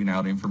putting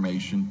out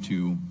information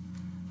to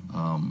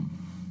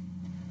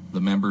the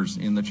members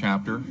in the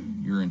chapter.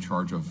 You're in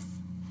charge of,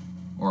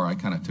 or I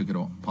kind of took it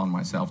upon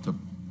myself to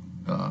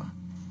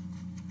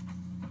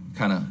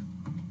kind of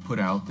put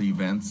out the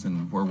events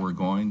and where we're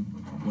going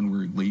when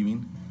we're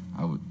leaving.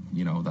 I would,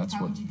 you know, that's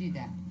How what. would you do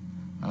that?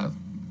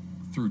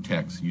 Through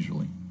text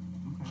usually.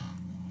 Okay.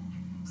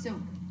 So,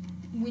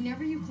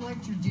 whenever you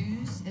collect your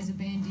dues as a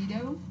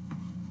Bandido,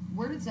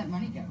 where does that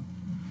money go?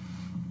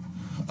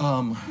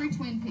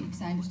 Pre-Twin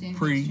Peaks, I understand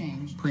the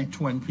exchange.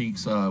 Pre-Twin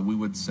Peaks, we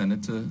would send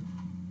it to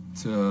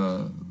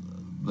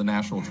the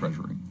National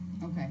Treasury.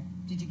 Okay.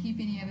 Did you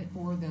keep any of it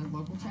for the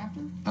local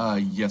chapter?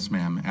 Yes,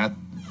 ma'am.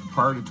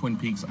 Prior to Twin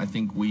Peaks, I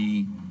think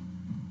we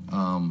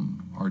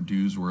our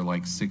dues were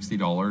like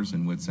 $60,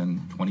 and we'd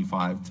send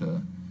 $25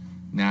 to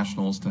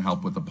nationals to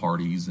help with the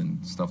parties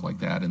and stuff like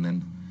that, and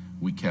then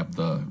we kept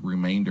the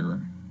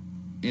remainder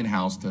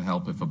in-house to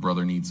help if a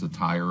brother needs a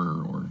tire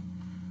or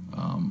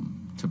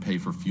to pay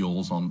for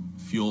fuel on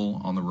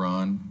the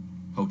run,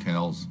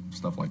 hotels,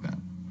 stuff like that.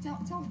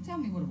 Tell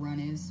me what a run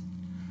is.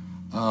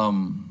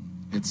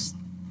 It's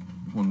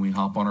when we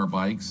hop on our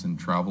bikes and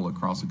travel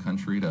across the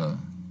country to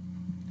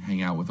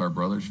hang out with our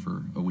brothers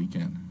for a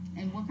weekend.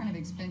 And what kind of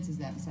expense is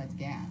that besides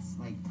gas?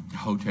 Like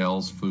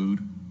hotels,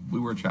 food. We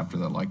were a chapter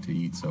that liked to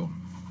eat, so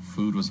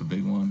food was a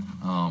big one.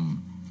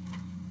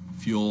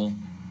 Fuel,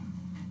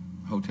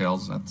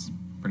 hotels, that's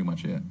pretty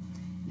much it.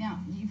 Now,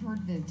 you've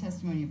heard the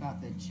testimony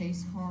about the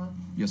chase car?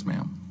 Yes,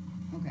 ma'am.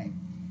 Okay.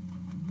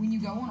 When you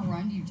go on a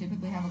run, do you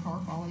typically have a car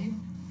follow you?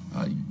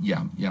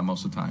 Yeah,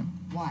 most of the time.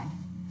 Why?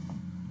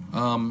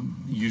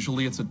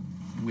 Usually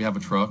we have a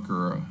truck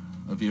or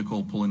a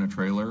vehicle pulling a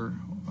trailer.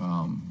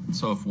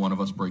 So if one of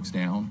us breaks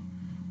down,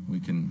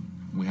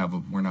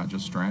 we're not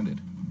just stranded.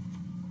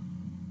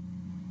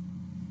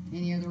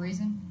 Any other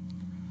reason?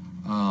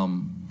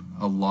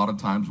 A lot of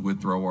times we'd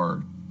throw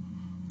our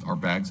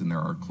bags in there,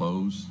 our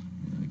clothes,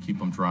 keep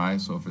them dry.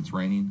 So if it's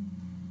raining,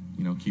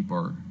 keep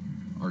our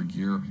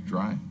gear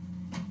dry.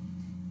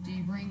 Do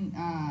you bring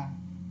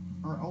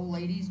our old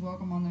ladies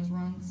welcome on those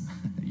runs?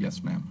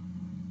 Yes, ma'am.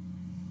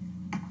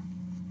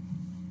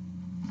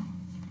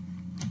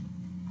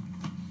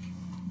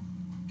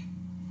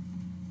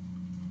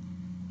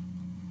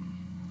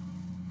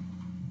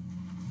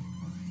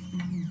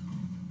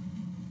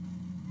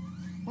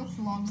 What's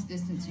the longest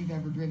distance you've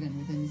ever driven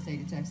within the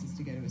state of Texas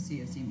to go to a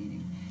COC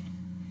meeting?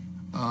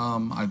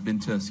 I've been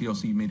to a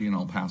COC meeting in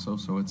El Paso,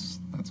 so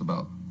that's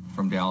about,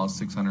 from Dallas,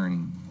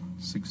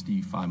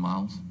 665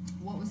 miles.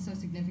 What was so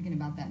significant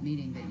about that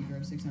meeting that you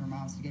drove 600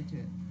 miles to get to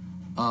it?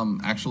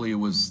 Actually, I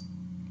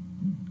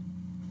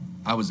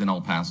was in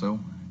El Paso,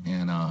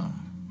 and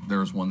there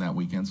was one that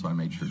weekend, so I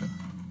made sure to.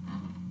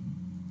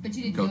 But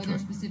you didn't go there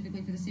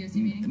specifically for the COC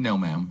meeting? No,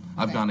 ma'am.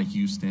 Okay. I've gone to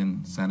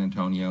Houston, San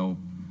Antonio,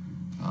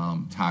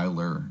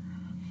 Tyler.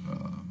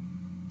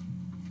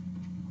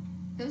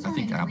 Those I aren't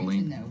think in the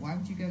Abilene. region, though. Why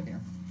would you go there?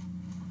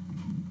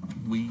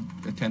 We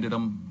attended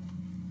them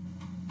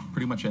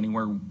pretty much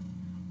anywhere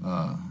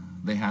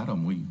they had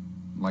them. We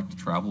like to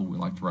travel. We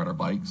like to ride our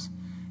bikes.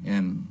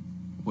 And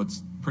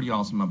what's pretty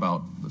awesome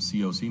about the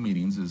COC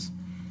meetings is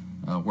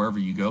wherever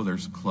you go,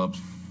 there's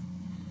clubs,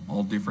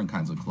 all different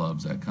kinds of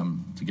clubs that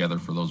come together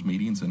for those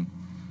meetings, and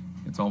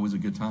it's always a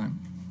good time.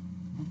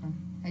 Okay.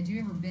 Had you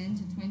ever been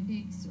to Twin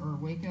Peaks or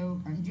Waco?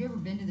 Or had you ever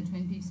been to the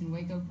Twin Peaks in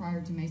Waco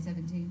prior to May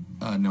 17?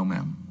 No,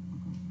 ma'am.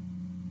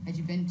 Had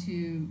you been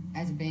to,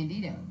 as a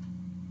Bandido,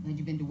 had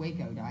you been to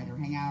Waco to either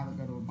hang out or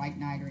go to a bike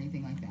night or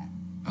anything like that?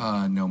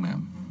 No,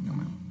 ma'am. No,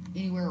 ma'am.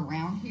 Anywhere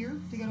around here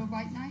to go to a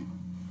bike night?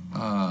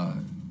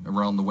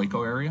 Around the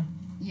Waco area?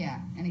 Yeah,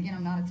 and again,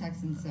 I'm not a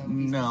Texan, so be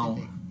No,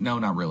 specific. no,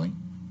 not really.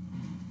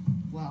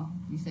 Well,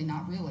 you say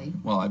not really.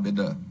 Well, I've been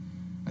to,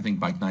 I think,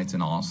 bike nights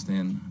in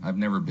Austin. I've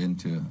never been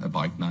to a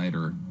bike night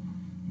or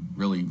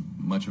really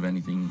much of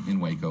anything in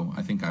Waco.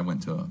 I think I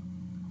went to,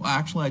 well,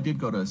 actually, I did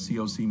go to a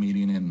COC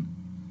meeting in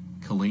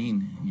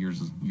Killeen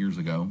years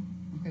ago.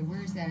 Okay,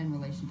 where is that in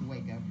relation to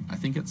Waco? I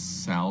think it's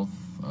south.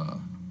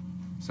 All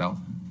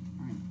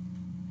right.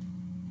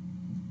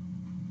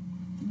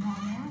 Now,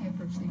 may I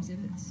approach the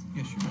exhibits?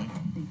 Yes, you may.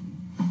 Thank you.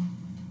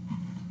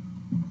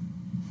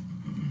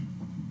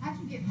 How'd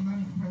you get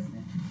promoted to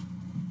president?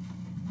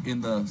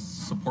 In the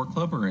support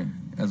club or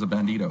as a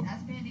bandito?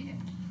 As Bandito.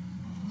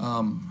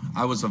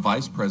 I was a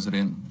vice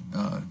president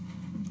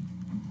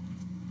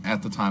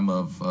at the time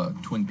of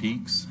Twin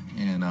Peaks,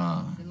 and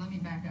Then let me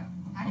back up.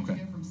 How did Okay.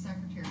 you go from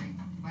secretary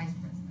to vice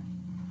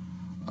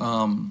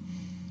president?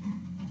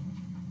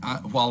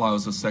 while I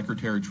was a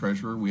secretary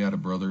treasurer, we had a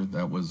brother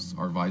that was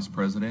our vice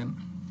president,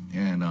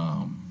 and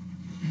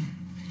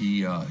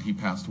he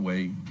passed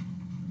away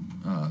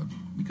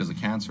because of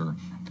cancer,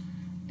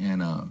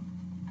 and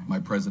my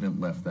president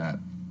left that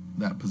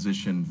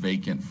position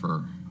vacant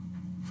for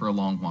a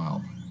long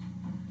while,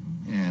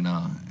 and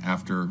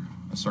after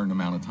a certain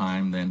amount of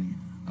time, then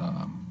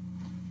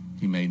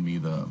he made me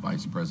the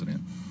vice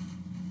president.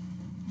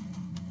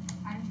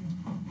 How did your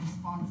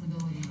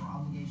responsibility or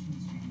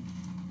obligations change?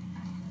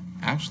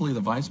 Actually, the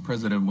vice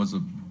president was the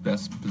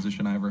best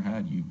position I ever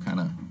had. You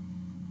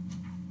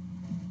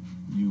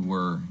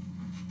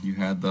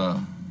had the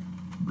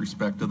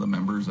respect of the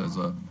members as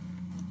a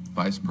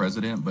vice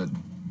president, but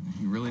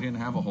you really didn't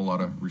have a whole lot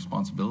of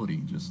responsibility.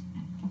 Just,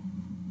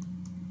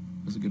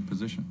 it was a good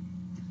position.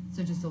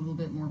 So just a little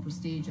bit more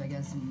prestige, I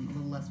guess, and a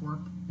little less work?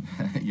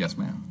 Yes,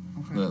 ma'am.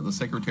 Okay. The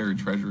secretary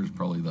treasurer is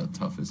probably the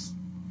toughest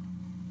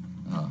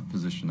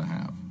position to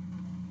have.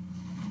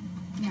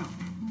 Now,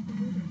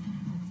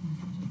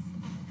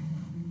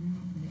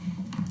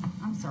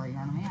 I'm sorry, Your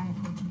Honor, may I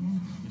approach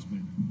again? Yes,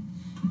 ma'am.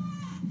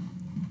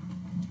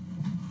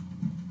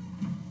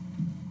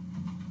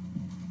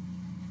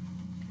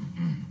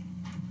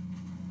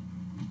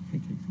 Hey,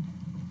 Casey.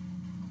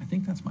 I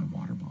think that's my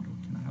water bottle.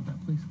 Can I have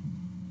that, please?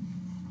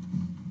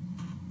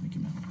 Thank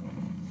you,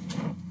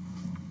 ma'am.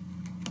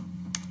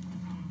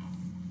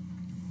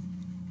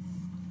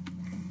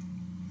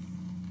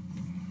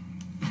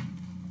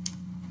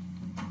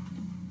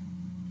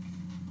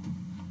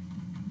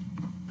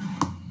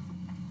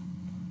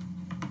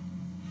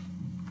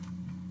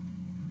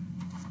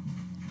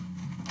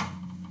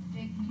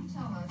 Jake, can you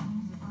tell us when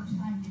was the first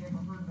time you'd ever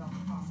heard about the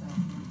Cossacks?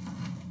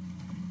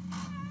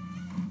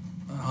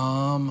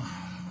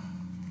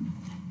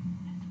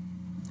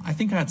 I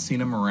think I had seen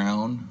him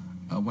around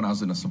when I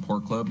was in a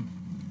support club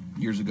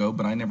years ago,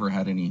 but I never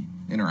had any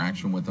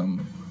interaction with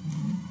him.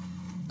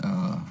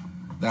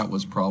 That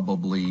was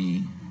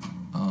probably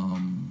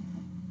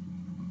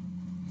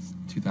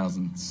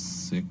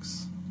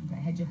 2006.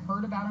 Okay, had you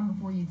heard about him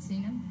before you'd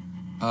seen him?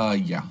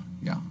 Yeah.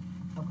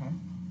 Okay.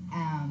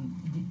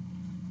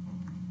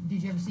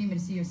 Did you ever see him at a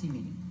COC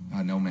meeting?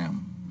 No,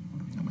 ma'am.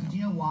 No, Do ma'am.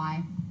 you know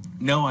why?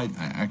 No, I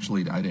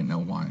actually didn't know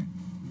why.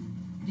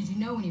 Did you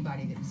know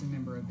anybody that was a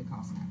member of the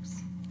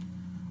Cossacks?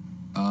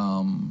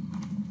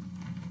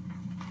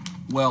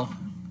 Well,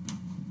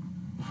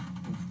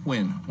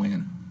 when?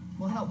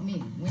 Well, help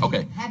me.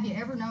 Okay. Have you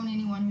ever known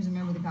anyone who's a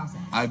member of the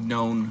Cossacks? I've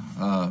known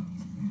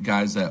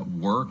guys that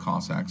were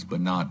Cossacks, but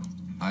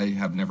I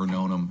have never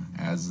known them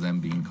as them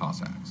being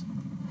Cossacks.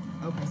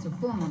 Okay, so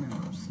former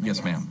members. I Yes,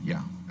 guess. ma'am.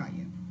 Yeah. Got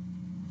you.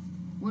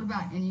 What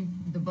about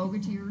the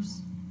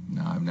Bogatiers?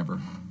 No, I'd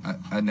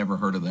never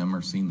heard of them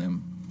or seen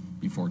them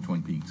before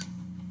Twin Peaks.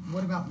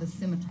 What about the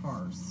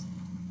Scimitars?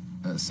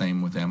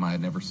 Same with them. I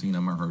had never seen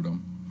them or heard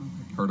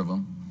of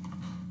them.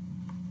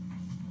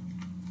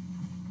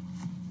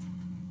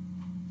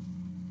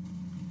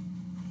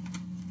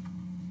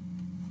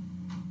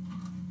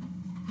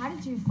 How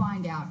did you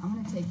find out? I'm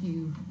going to take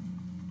you,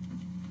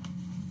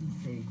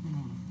 let's see, hang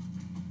on.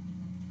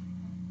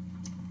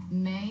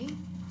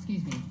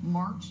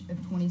 March of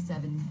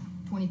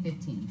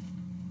 2015.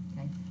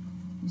 Okay.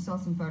 You saw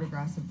some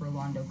photographs of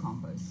Rolando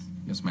Campos.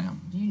 Yes, ma'am.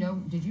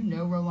 Did you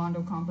know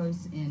Rolando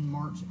Campos in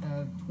March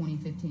of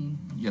 2015?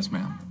 Yes,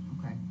 ma'am.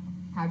 Okay.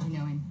 How'd you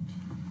know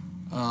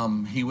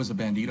him? He was a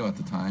bandito at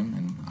the time,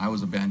 and I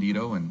was a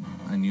bandito, and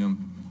I knew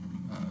him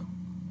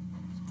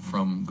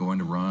from going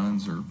to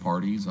runs or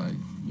parties. I'd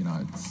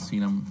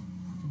seen him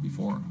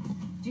before.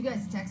 Did you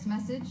guys text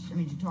message? I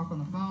mean, did you talk on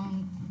the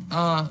phone?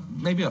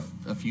 Maybe a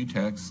few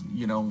texts.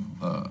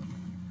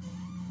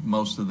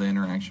 Most of the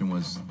interaction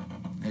was,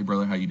 "Hey,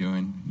 brother, how you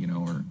doing?"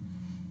 Or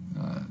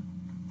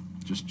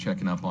just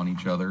checking up on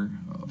each other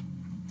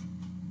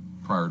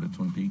prior to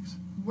Twin Peaks.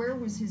 Where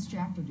was his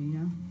chapter? Do you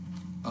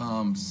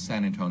know?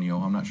 San Antonio.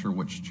 I'm not sure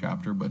which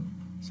chapter, but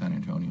San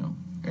Antonio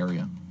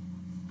area.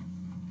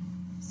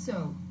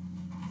 So,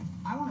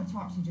 I want to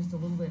talk to you just a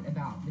little bit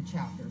about the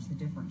chapters, the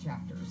different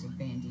chapters of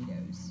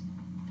Bandidos.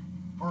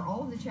 Are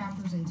all of the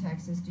chapters in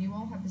Texas, do you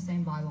all have the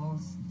same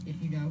bylaws,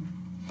 if you know?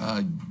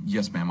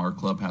 Yes, ma'am. Our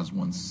club has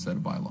one set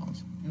of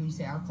bylaws. And when you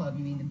say our club,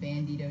 you mean the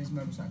Bandidos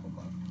Motorcycle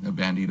Club? The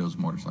Bandidos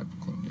Motorcycle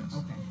Club, yes.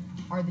 Okay.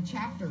 Are the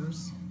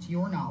chapters, to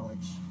your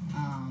knowledge,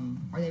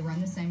 are they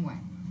run the same way?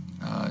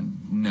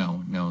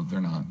 No,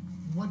 they're not.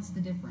 What's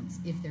the difference,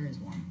 if there is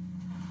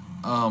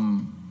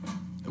one?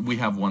 We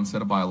have one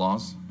set of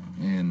bylaws,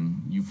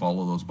 and you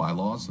follow those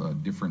bylaws.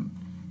 Different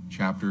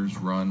chapters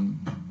run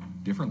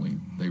differently.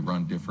 They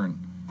run different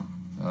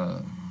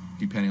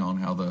depending on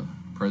how the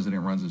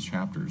president runs his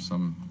chapters.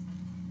 Some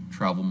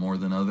travel more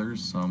than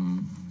others.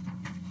 Some,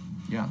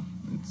 yeah,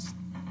 it's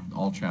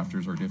all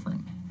chapters are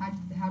different.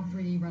 How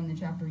did he run the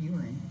chapter you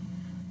were in?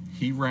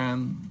 He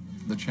ran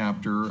the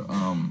chapter.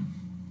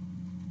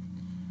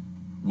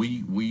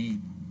 We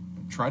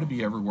try to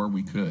be everywhere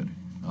we could.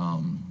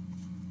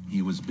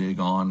 He was big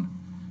on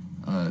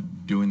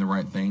doing the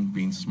right thing,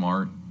 being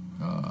smart.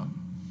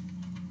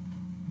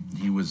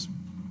 He was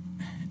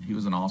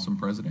an awesome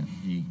president.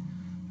 He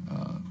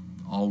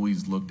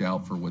always looked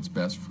out for what's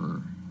best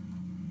for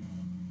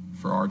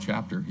our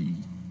chapter. He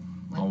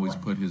always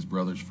put his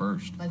brothers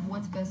first. Like,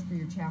 what's best for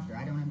your chapter?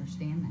 I don't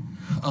understand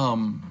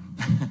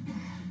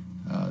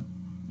that.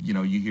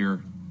 You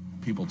hear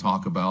people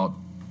talk about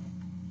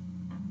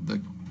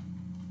the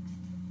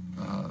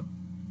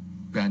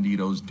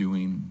Bandidos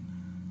doing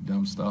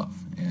dumb stuff,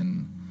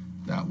 and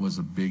that was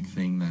a big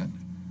thing that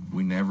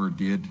we never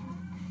did.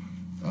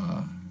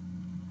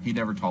 He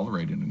never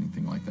tolerated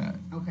anything like that.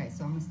 Okay,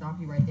 so I'm gonna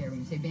stop you right there. When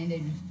you say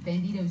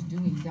Bandidos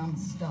doing dumb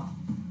stuff,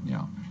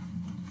 yeah,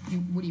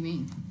 what do you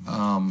mean?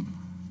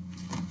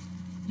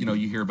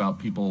 You hear about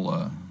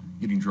people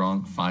getting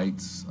drunk,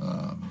 fights,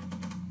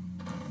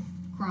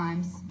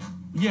 Crimes.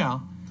 Yeah.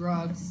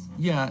 Drugs.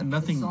 Yeah,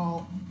 nothing.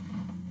 Assault.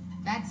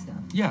 Bad stuff.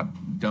 Yeah,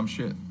 dumb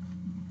shit.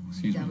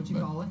 Excuse me. Is that what you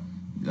call it?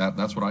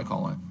 That's what I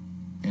call it,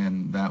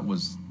 and that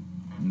was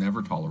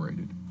never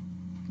tolerated.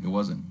 It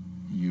wasn't.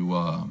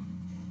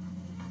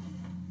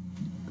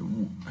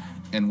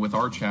 And with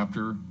our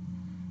chapter,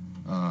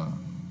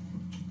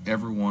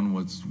 everyone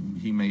was.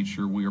 He made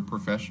sure we were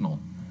professional.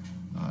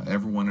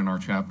 Everyone in our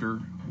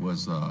chapter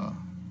was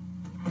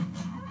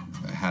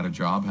had a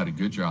job, had a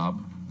good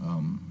job.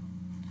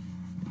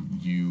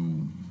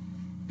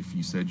 If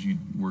you said you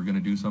were going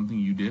to do something,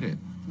 you did it.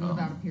 What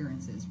about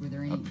appearances? Were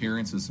there any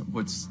appearances?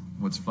 What's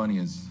funny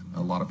is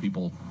a lot of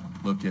people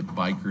look at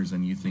bikers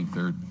and you think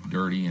they're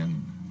dirty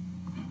and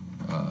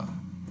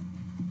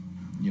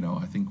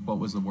I think what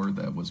was the word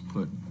that was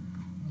put?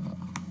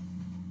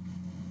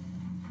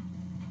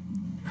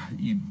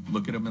 You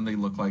look at them and they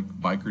look like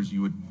bikers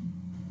you would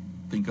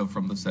think of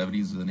from the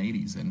 70s and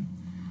 80s, and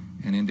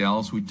in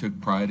Dallas we took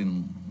pride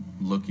in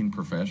looking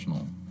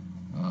professional.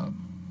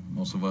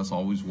 Most of us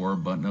always wore a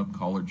button-up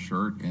collared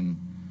shirt, and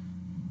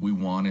we're a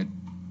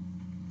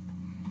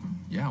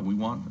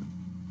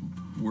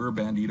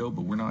bandito,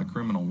 but we're not a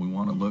criminal. We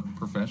want to look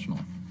professional,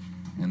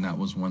 and that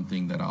was one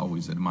thing that I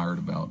always admired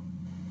about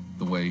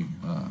the way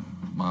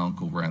my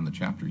uncle ran the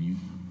chapter.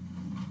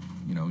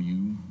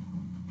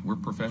 We're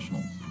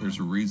professionals. There's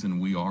a reason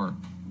we are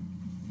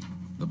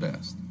the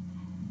best.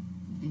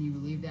 And you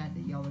believe that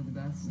y'all are the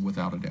best?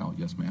 Without a doubt,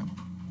 yes, ma'am.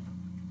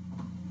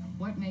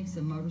 What makes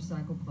a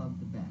motorcycle club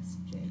the best,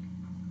 Jake?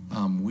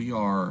 We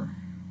are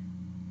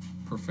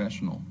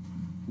professional.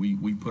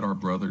 We put our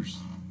brothers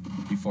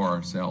before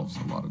ourselves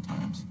a lot of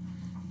times,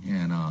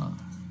 and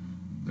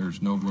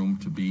there's no room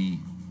to be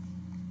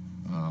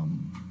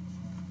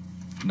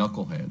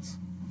knuckleheads.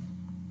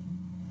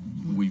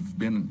 We've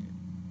been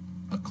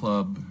a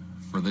club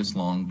for this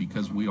long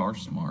because we are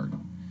smart,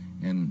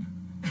 and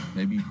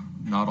maybe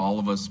not all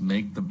of us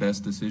make the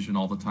best decision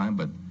all the time,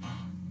 but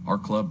our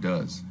club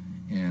does,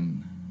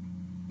 and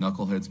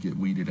knuckleheads get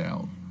weeded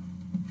out.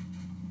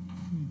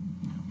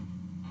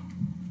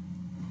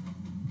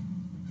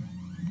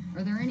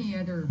 Are there any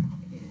other,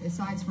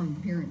 aside from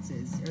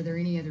appearances, are there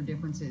any other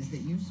differences that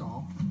you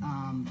saw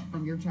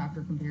from your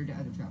chapter compared to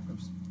other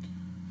chapters?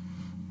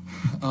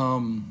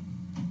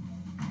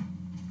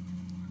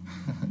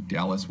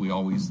 Dallas,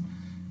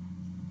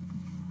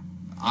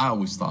 I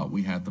always thought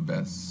we had the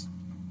best,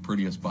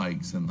 prettiest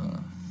bikes, and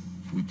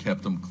we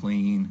kept them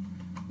clean.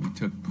 We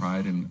took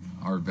pride in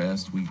our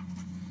vest. We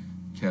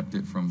kept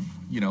it from,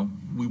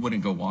 we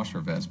wouldn't go wash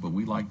our vest, but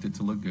we liked it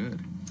to look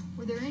good.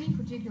 Were there any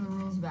particular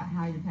rules about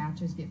how your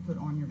patches get put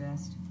on your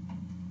vest?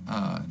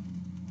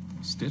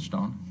 Stitched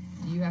on.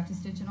 Do you have to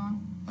stitch it on?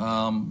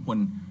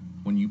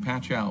 When you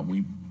patch out,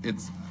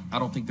 I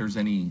don't think there's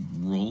any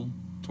rule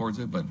towards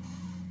it, but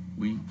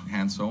we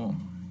hand sew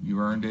them. You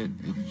earned it.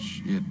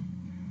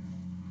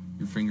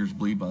 Your fingers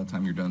bleed by the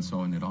time you're done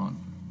sewing it on.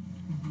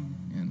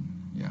 Mm-hmm. And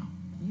yeah.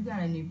 You got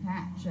a new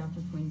patch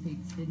after Twin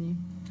Peaks, didn't you?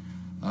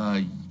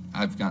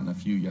 I've gotten a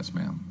few, yes,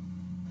 ma'am.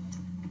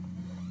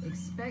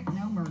 Expect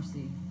no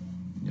mercy.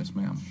 Yes,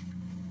 ma'am.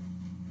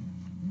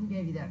 Who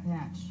gave you that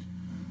patch?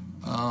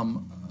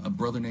 A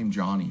brother named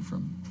Johnny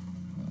from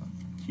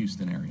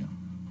Houston area.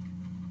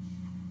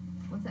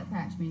 What's that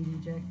patch mean to you,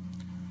 Jake?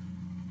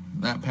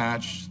 That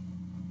patch,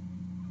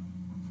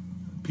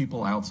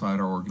 people outside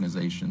our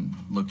organization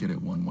look at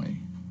it one way.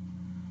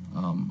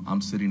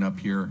 I'm sitting up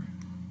here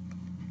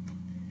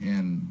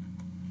and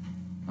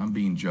I'm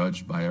being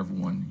judged by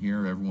everyone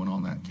here, everyone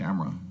on that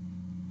camera.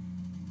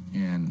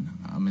 And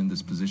I'm in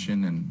this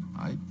position, and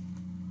I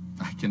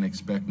can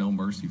expect no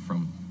mercy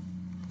from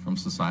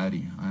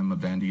society. I'm a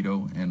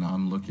bandito, and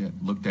I'm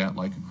looked at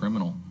like a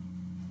criminal.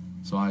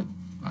 So I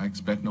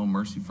expect no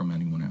mercy from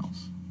anyone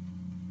else.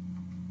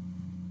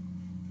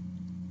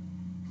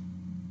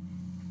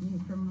 You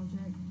a criminal,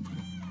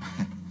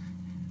 Jake?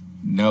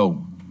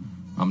 No,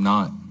 I'm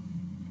not.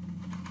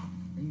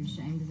 Are you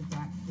ashamed of the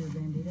fact that you're a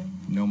bandito?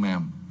 No,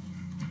 ma'am.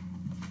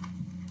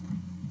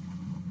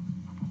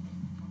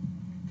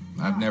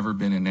 I've never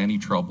been in any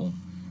trouble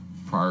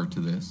prior to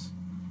this.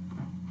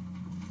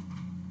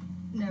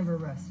 Never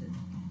arrested?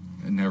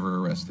 And never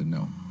arrested,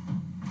 no.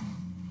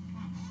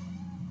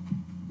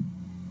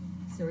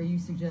 So are you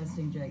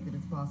suggesting, Jake, that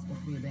it's possible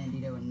to be a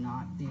bandito and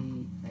not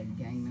be a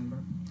gang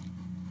member?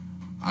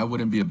 I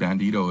wouldn't be a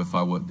bandito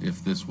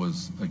if this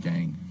was a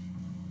gang.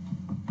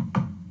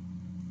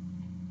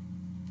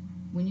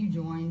 When you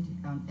joined,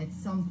 at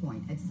some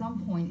point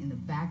in the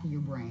back of your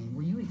brain,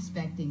 were you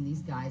expecting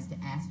these guys to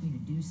ask you to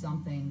do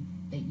something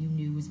that you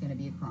knew was going to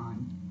be a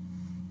crime?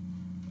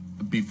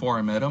 Before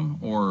I met them,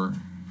 or?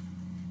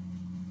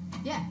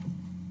 Yeah.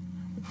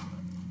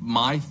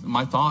 My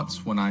thoughts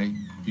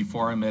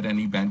before I met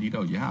any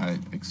bandito, yeah, I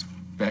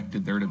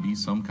expected there to be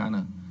some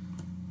kind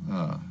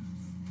of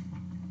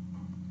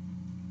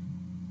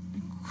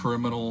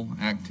criminal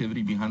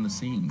activity behind the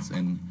scenes.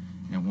 And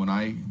when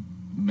I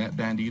met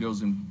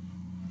banditos, and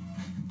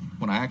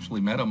when I actually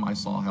met them, I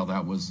saw how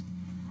that was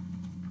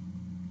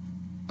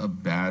a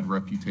bad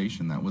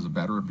reputation. That was a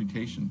bad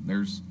reputation.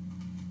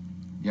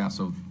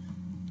 So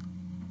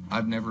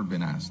I've never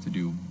been asked to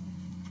do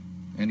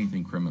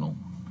anything criminal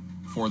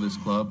for this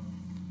club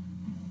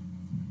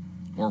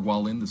or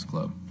while in this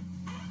club.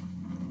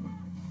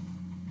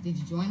 Did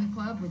you join the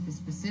club with the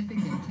specific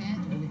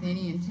intent, or with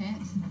any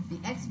intent? The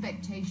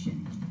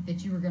expectation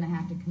that you were going to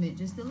have to commit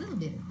just a little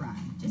bit of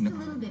crime, a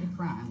little bit of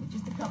crime, with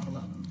just a couple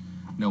of them?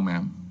 No,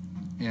 ma'am.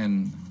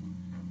 And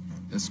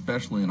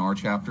especially in our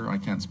chapter, I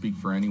can't speak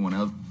for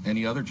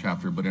any other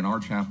chapter, but in our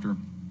chapter,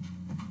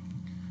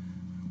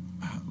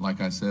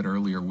 like I said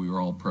earlier, we were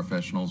all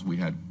professionals.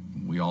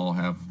 We all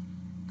have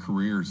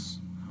careers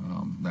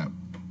that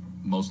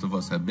most of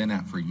us have been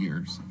at for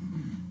years,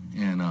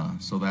 and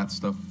so that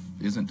stuff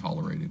isn't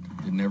tolerated.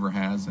 It never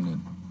has,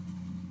 and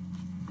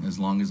as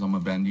long as I'm a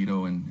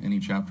bandito in any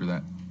chapter,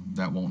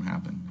 that won't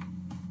happen.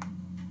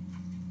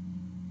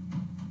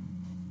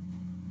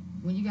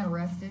 When you got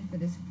arrested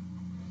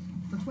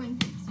for Twin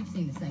Peaks, you've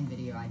seen the same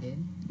video I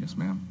did. Yes,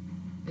 ma'am.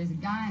 There's a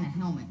guy in a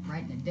helmet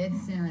right in the dead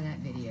center of that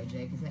video,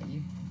 Jake. Is that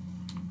you?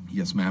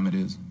 Yes, ma'am, it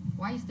is.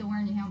 Why are you still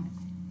wearing your helmet?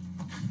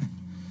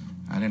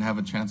 I didn't have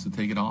a chance to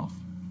take it off.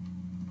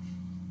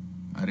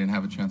 I didn't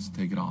have a chance to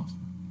take it off.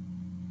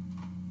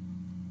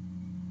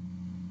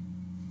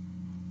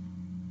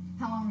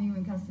 How long were you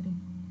in custody?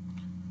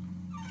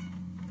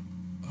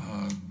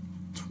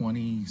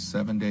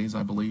 27 days,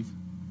 I believe.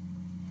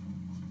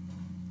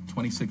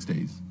 26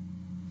 days.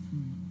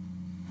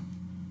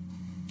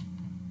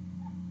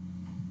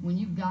 When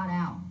you got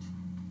out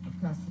of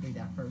custody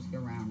that first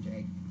go-round,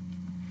 Jake,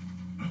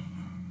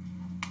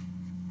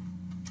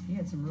 you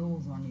had some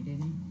rules on you,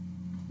 didn't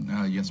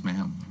you? Yes,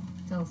 ma'am.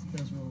 Tell us what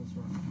those rules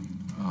were.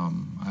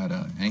 I had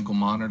an ankle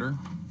monitor.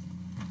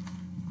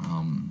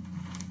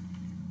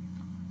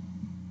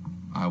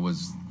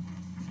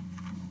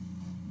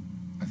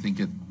 I think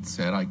it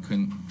said I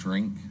couldn't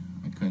drink.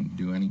 I couldn't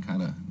do any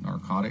kind of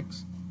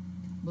narcotics.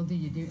 Well, do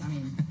you do,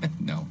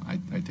 No,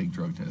 I take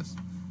drug tests.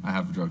 I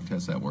have drug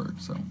tests at work,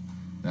 so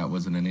that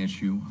wasn't an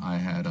issue. I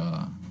had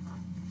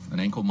an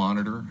ankle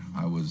monitor.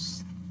 I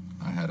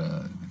had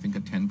I think a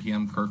 10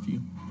 p.m.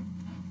 curfew.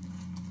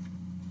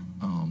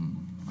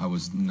 I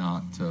was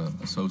not to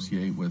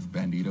associate with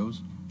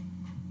banditos.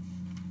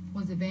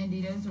 Was it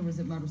banditos or was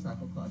it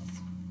motorcycle clubs?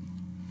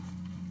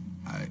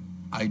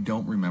 I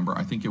don't remember.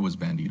 I think it was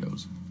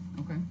banditos.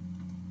 Okay.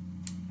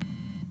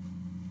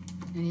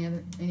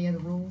 Any other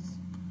rules?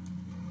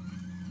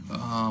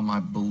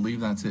 I believe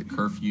that's it.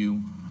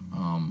 Curfew.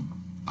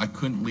 I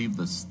couldn't leave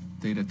the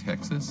state of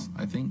Texas,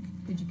 I think.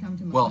 Could you come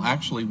to McLean? Well,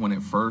 actually, when I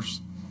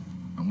first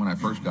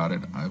got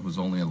it, I was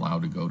only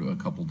allowed to go to a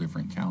couple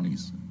different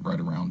counties right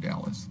around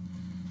Dallas.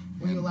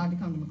 Were you allowed to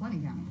come to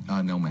McLean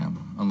County? No,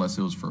 ma'am, unless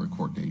it was for a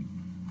court date.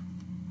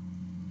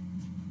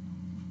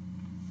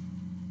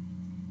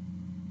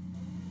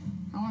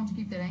 How long did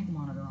you keep that ankle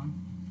monitor on?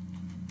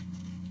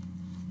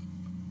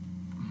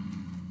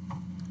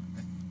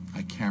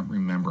 I can't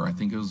remember. I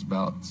think it was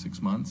about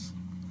 6 months.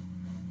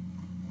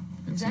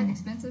 Is that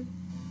expensive?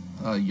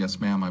 Yes,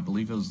 ma'am. I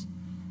believe it was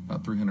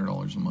about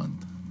 $300 a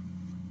month.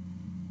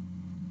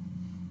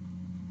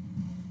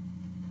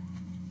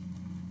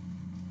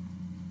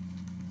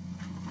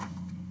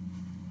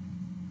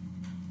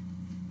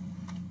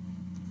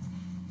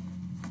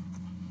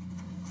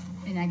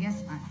 And I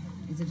guess,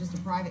 is it just a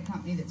private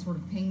company that sort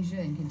of pings you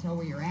and can tell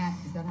where you're at?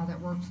 Is that how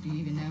that works? Do you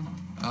even know?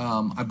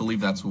 I believe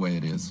that's the way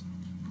it is.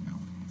 All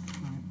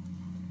right.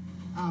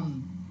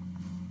 I'm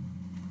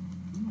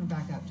going to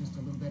back up just a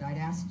little bit. I'd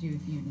asked you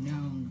if you'd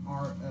known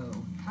R.O.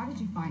 How did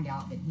you find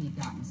out that he had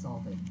gotten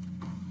assaulted?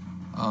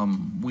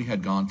 We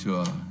had gone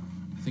to I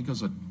think it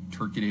was a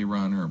Turkey Day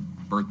run or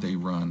birthday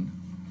run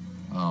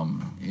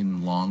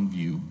in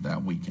Longview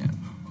that weekend.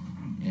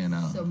 And,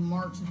 so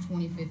March of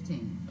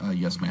 2015?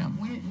 Yes, ma'am.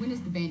 When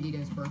is the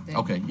Bandidos' birthday?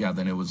 Okay, yeah,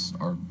 then it was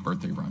our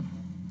birthday run.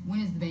 When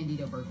is the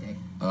Bandito birthday?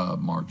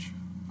 March.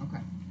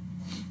 Okay.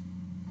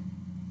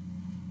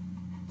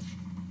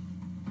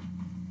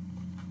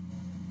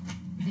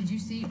 Did you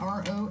see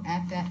R.O.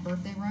 at that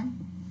birthday run?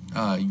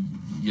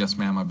 Yes,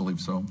 ma'am, I believe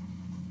so.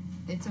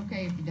 It's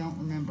okay if you don't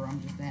remember.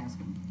 I'm just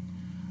asking.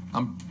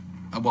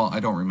 Well, I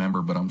don't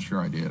remember, but I'm sure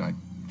I did. I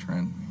try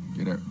and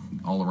get it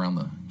all around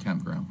the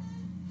campground.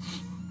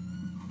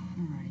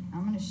 All right.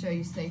 I'm going to show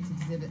you State's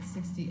Exhibit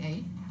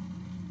 68.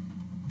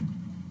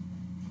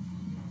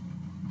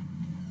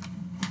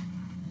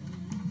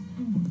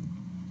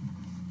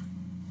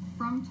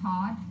 From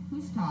Todd.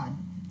 Who's Todd?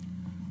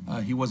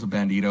 He was a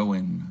bandito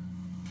in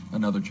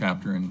another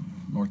chapter in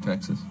North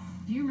Texas.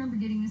 Do you remember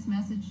getting this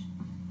message?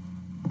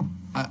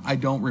 I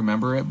don't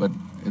remember it, but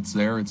it's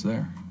there. It's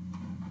there.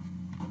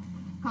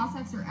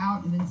 Cossacks are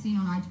out and been seen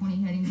on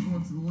I-20 heading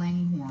towards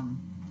Langhorne,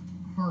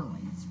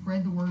 Hurley.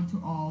 Spread the word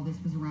to all. This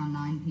was around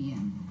 9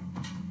 p.m.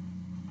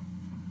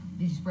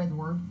 Did you spread the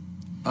word?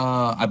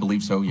 I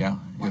believe so, yeah.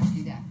 Why'd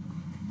you do that?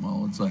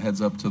 Well, it's a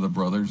heads up to the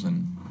brothers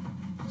and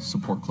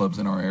support clubs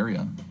in our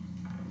area.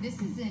 This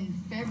is in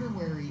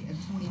February of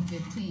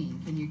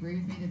 2015. Can you agree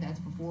with me that that's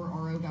before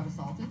R.O. got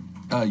assaulted?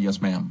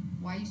 Yes, ma'am.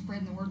 Why are you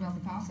spreading the word about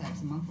the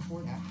Cossacks a month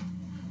before that?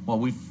 Well,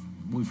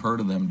 we've heard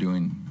of them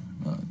doing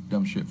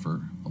dumb shit for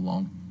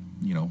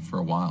for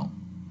a while.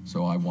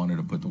 So I wanted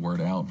to put the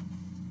word out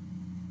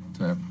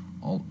to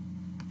all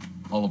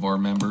of our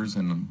members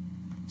and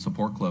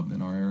support club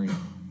in our area.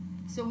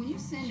 So when you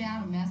send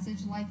out a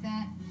message like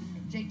that,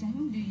 Jake, to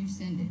whom do you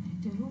send it?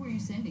 To who are you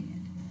sending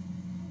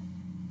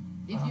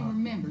it? If you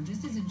remember,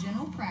 just as a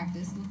general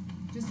practice,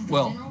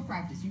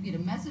 you get a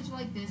message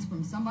like this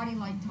from somebody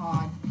like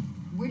Todd,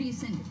 where do you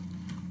send it?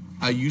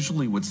 I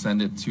usually would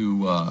send it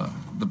to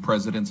the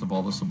presidents of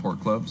all the support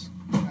clubs.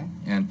 Okay.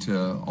 And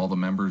to all the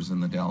members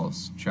in the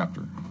Dallas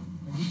chapter.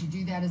 Did you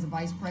do that as a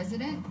vice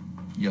president?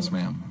 Yes,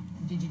 ma'am.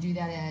 Did you do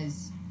that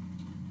as...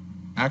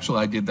 Actually,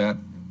 I did that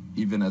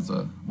even as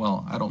I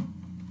don't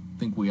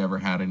think we ever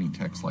had any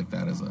text like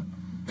that as a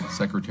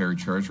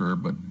secretary-treasurer,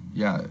 but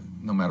yeah,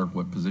 no matter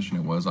what position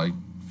it was, I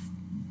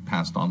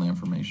passed on the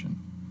information.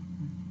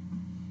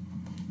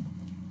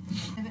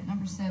 Exhibit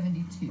number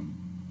 72.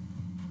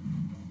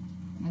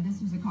 Now,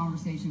 this was a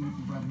conversation with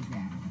the brother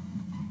Zach.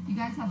 You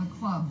guys have a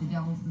club, the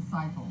Devil's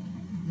Disciples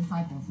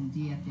in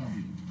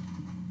DFW.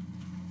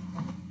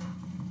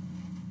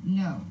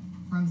 No,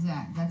 from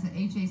Zach. That's an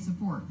HA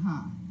support,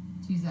 huh?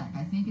 To Zach.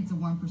 I think it's a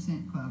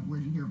 1% club.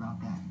 Where'd you hear about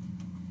that?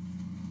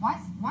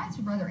 Why is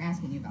your brother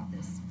asking you about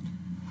this?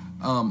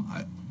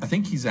 I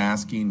think he's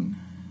asking,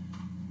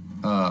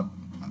 I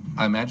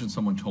imagine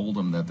someone told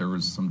him that there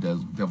was some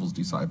Devil's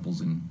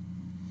Disciples in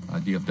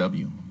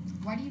DFW.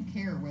 Why do you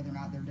care whether or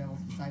not they're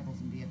Devil's Disciples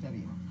in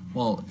DFW?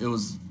 Well, it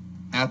was,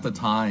 at the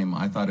time,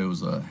 I thought it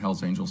was a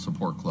Hells Angel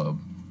support club,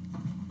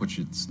 which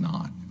it's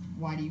not.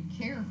 Why do you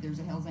care if there's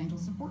a Hells Angel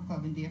support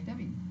club in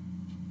DFW?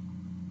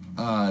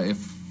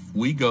 If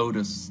we go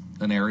to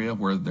an area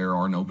where there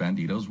are no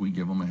banditos, we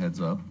give them a heads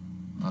up.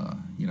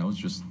 It's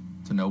just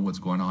to know what's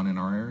going on in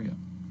our area.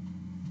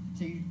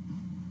 So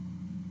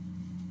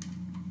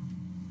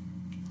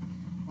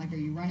are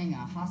you running a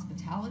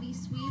hospitality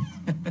suite?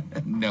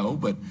 No,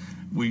 but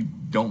we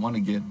don't want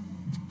to get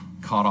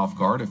caught off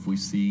guard if we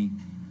see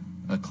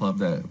a club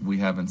that we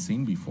haven't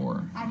seen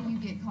before. How do you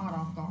get caught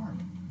off guard?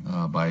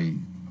 By,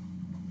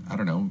 I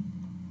don't know,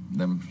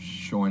 them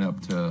showing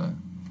up to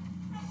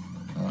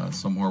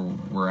somewhere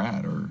we're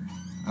at, or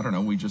I don't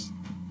know, we just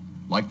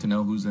like to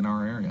know who's in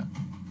our area.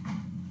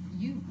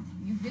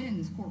 You've been in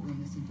this courtroom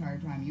this entire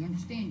time. You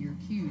understand you're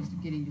accused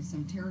of getting to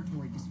some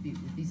territory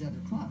dispute with these other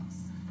clubs.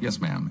 Yes,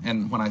 ma'am.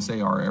 And when I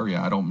say our area,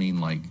 I don't mean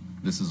like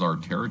this is our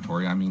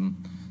territory. I mean,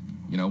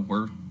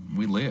 where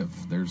we live.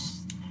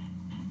 There's,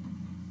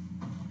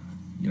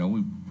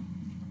 we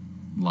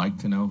like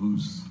to know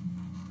who's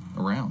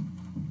around.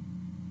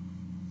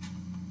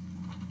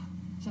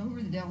 So who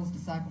are the Devil's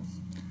Disciples?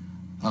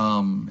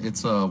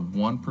 It's a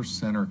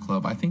 1%er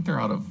club. I think they're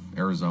out of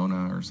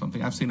Arizona or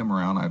something. I've seen them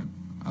around.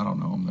 I don't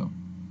know them though.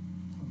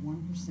 A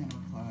 1%er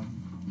club.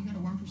 You got a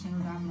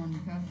 1%er diamond on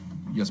your cuff?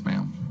 Yes,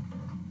 ma'am.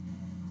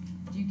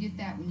 Do you get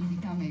that when you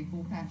become a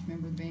full patch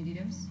member of the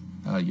Bandidos?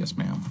 Yes,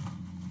 ma'am.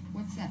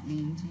 What's that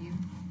mean to you?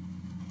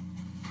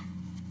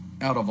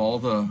 Out of all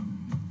the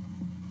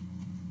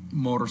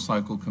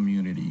motorcycle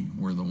community,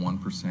 we're the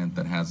 1%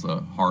 that has a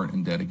heart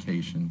and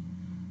dedication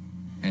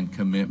and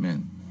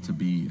commitment to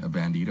be a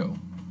bandito.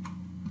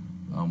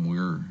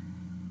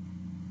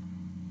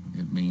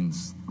 It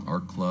means our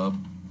club,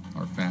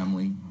 our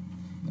family.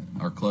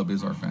 Our club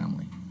is our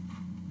family.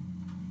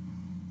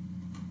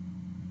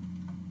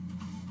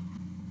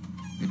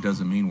 It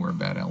doesn't mean we're a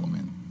bad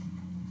element.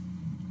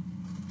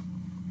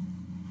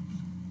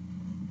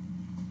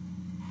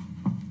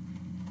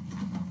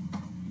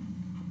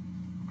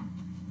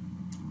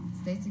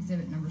 State's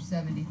Exhibit number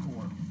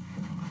 74.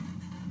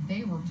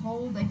 They were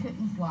told they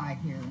couldn't fly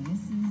here, and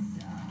this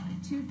is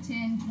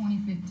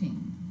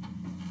 2/10/2015.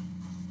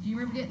 Do you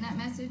remember getting that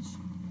message?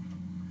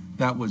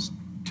 That was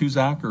to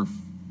Zach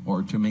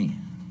or to me?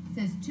 It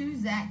says to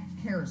Zach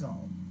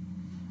Carrizal.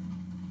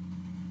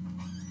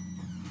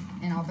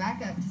 And I'll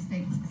back up to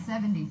State's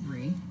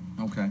 73.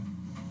 Okay.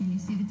 Can you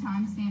see the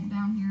timestamp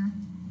down here?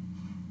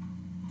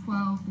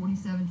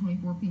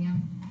 12:47:24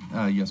 p.m.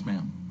 Yes,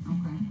 ma'am.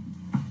 Okay.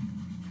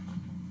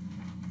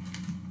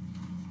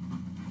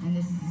 And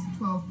this is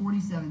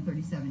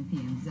 12:47:37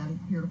 p.m. Does that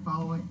appear to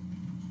follow it?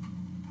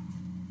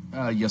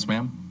 Yes,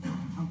 ma'am.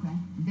 Okay.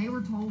 They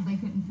were told they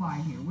couldn't fly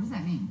here. What does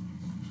that mean?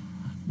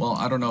 Well,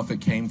 I don't know if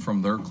it came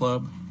from their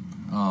club.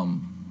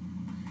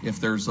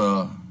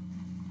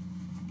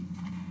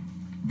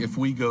 If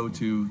we go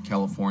to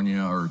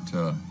California or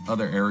to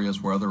other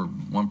areas where other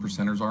one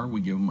percenters are,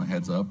 we give them a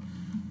heads up.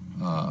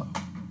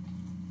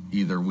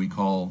 Either we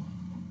call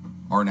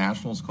our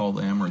nationals, call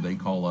them, or they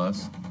call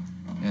us,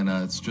 and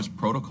it's just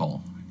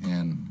protocol.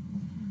 And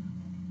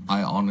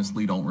I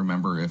honestly don't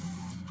remember if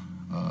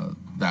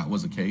that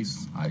was the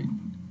case. I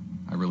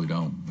really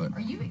don't. But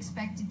are you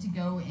expected to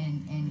go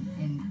and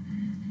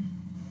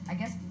I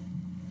guess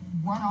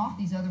run off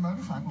these other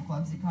motorcycle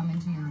clubs that come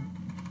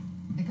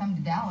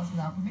to Dallas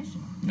without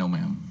permission? No,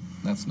 ma'am.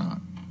 That's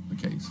not the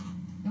case.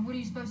 Then what are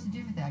you supposed to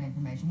do with that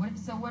information? What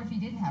if he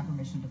didn't have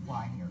permission to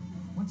fly here?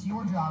 What's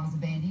your job as a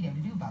bandito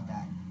to do about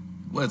that?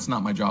 Well, it's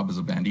not my job as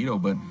a bandito,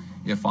 but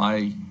if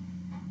I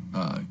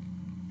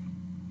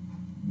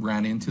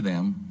ran into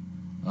them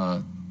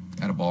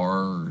at a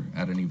bar or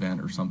at an event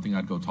or something,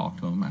 I'd go talk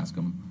to them, ask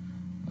them,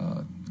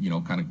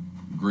 kind of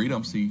greet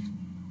them, see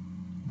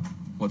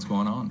what's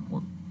going on,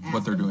 or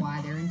what they're doing.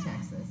 Why they're in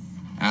Texas.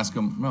 Ask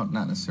them, no,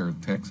 not necessarily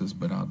Texas,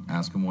 but I'll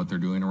ask them what they're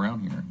doing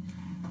around here.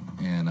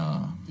 And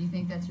do you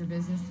think that's your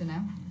business to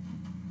know?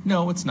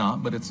 No, it's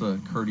not, but it's a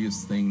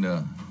courteous thing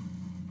to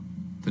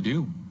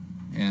do.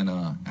 And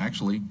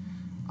actually,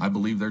 I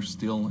believe they're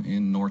still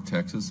in North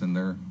Texas, and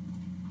they're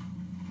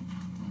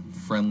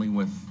friendly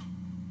with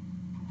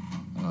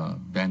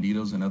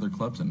Bandidos and other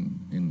clubs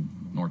in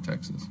North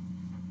Texas.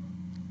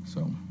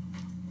 So,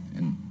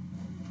 and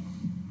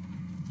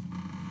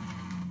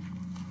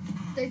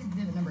State's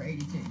Exhibit number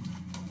 82.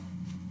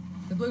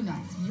 The Blue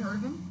Knights. Have you heard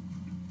of them?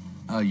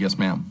 Yes,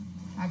 ma'am.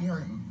 Have you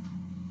heard of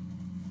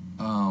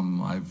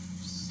them? I've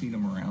seen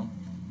them around.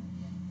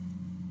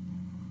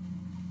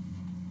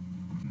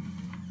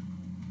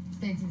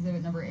 State's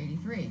Exhibit number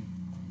 83.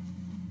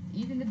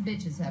 Even the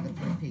bitches have a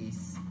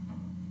three-piece.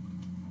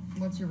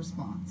 What's your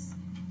response?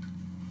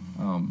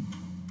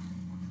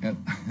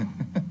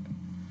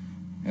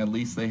 At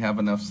least they have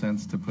enough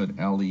sense to put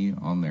LE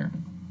on there.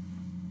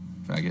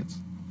 Faggots.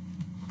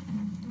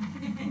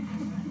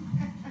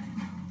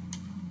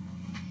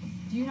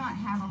 Do you not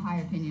have a high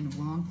opinion of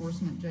law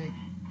enforcement, Jake?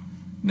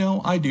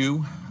 No, I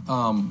do.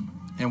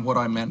 And what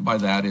I meant by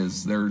that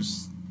is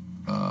there's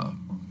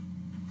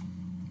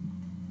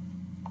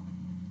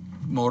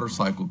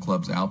motorcycle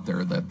clubs out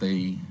there that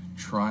they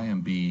try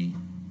and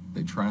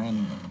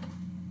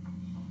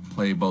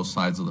play both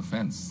sides of the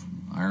fence.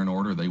 Iron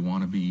Order, they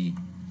want to be,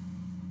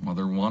 well,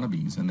 they're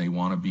wannabes, and they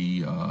want to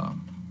be,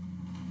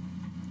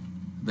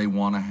 they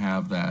want to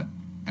have that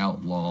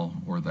outlaw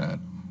or that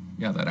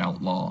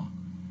outlaw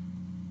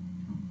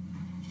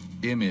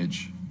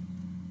image,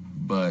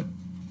 but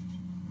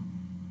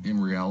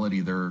in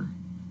reality, they're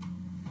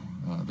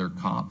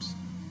cops,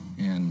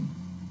 and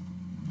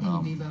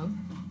Can you be both?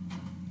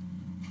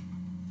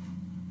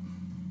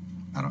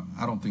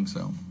 I don't think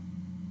so.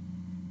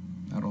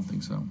 I don't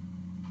think so.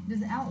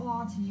 Does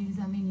outlaw to you, does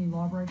that mean you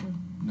lawbreaker?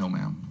 No,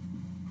 ma'am.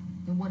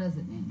 Then what does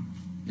it mean?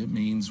 It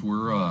means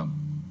we're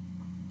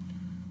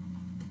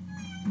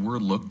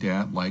looked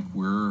at like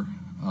we're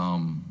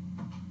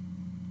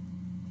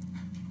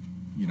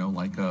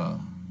like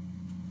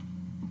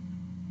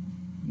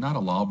not a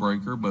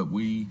lawbreaker, but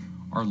we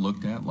are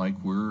looked at like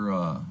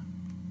we're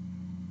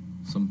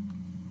some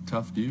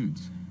tough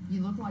dudes.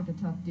 You look like a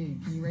tough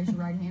dude. Can you raise your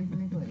right hand for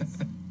me, please?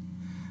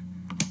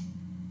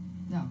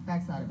 No,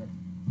 backside of it.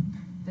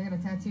 They got a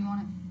tattoo on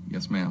it?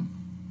 Yes, ma'am.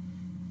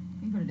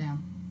 You can put it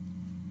down.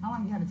 How long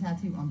have you had a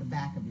tattoo on the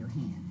back of your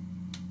hand?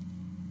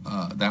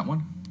 That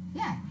one?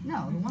 Yeah,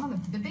 no, the one on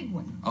the big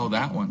one. Oh,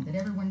 that one. That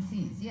everyone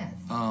sees, yes.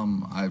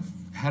 I've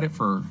had it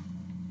for,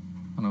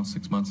 I don't know,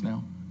 6 months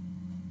now.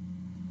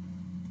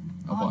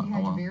 How long have you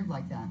had your beard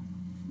like that?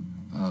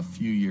 A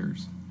few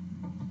years.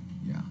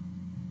 Yeah.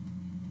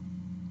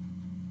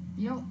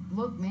 You don't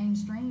look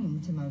mainstream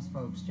to most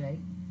folks, Jake.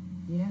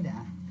 You know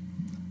that.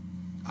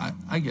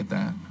 I get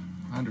that.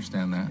 I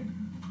understand that.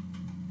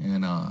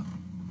 And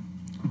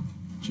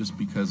just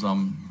because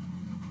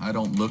I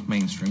don't look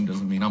mainstream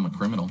doesn't mean I'm a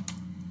criminal.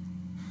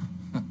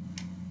 I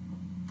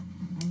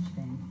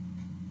understand.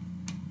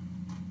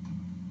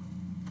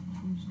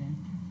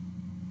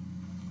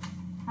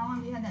 How long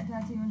have you had that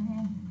tattoo on your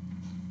hand?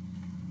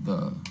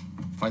 The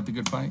Fight the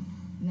Good Fight?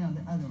 No,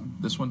 the other one.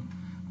 This one?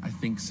 I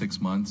think 6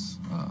 months.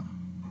 I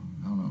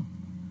don't know.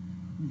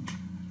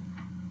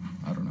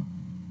 I don't know.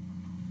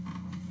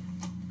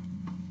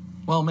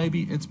 Well,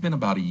 maybe it's been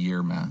about a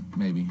year, Matt.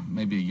 Maybe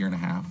a year and a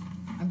half.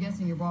 I'm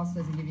guessing your boss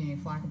doesn't give you any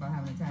flack about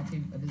having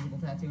a visible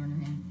tattoo on your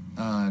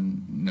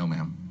hand? No,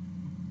 ma'am.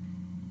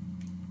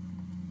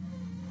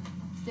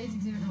 State's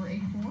Exhibit number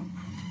 84.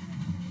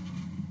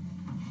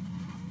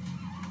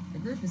 A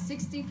group of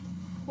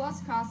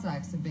 60-plus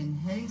Cossacks have been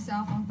heading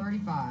south on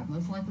 35,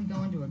 most likely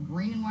going to a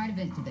green and white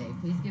event today.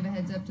 Please give a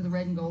heads up to the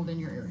red and gold in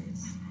your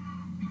areas.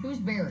 Who's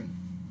Barry?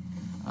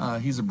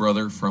 He's a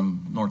brother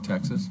from North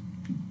Texas.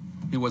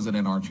 He wasn't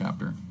in our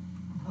chapter.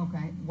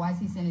 Okay. Why is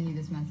he sending you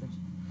this message?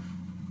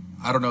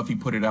 I don't know if he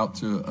put it out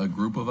to a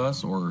group of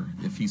us or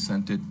if he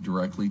sent it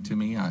directly to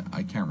me.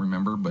 I can't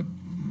remember, but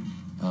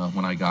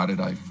when I got it,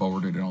 I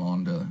forwarded it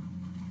on to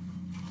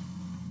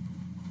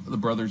the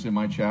brothers in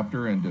my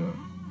chapter and to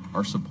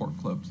our support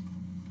clubs.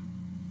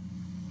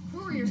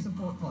 Who are your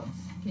support clubs?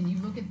 Can you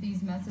look at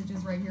these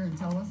messages right here and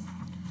tell us,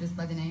 just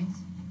by the names?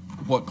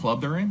 What club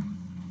they're in?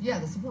 Yeah,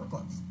 the support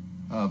clubs.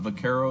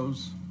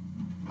 Vaqueros,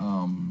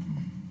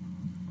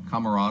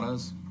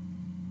 Camaradas,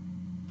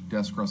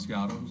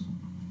 Desgraciados,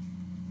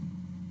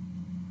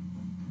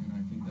 and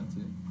I think that's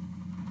it.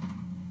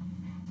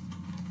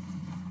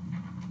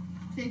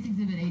 State's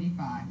Exhibit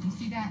 85. Do you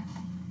see that?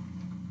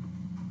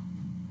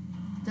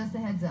 Just a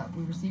heads up,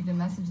 we received a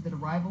message that a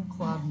rival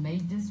club may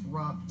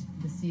disrupt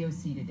the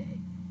COC today.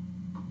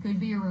 Could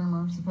be a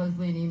rumor.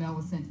 Supposedly an email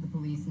was sent to the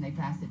police and they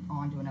passed it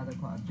on to another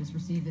club. Just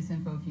received this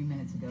info a few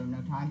minutes ago.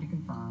 No time to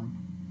confirm.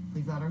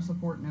 Please let our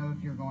support know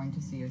if you're going to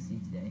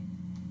COC today.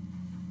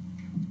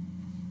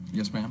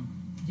 Yes, ma'am.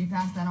 Did you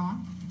pass that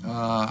on?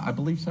 I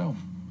believe so.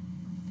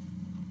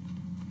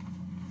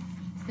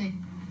 State.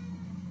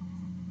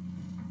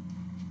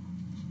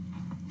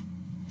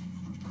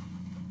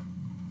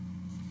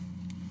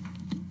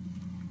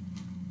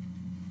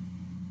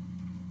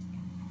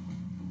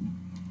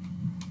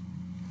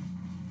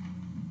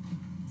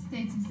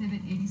 State's Exhibit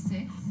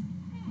 86.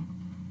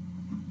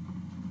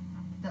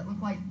 That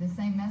look like the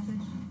same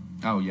message?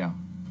 Oh, yeah.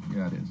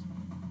 Yeah, it is.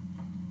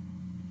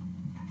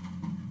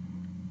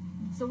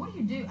 So what do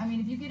you do? I mean,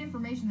 if you get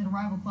information that a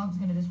rival club is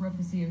going to disrupt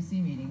the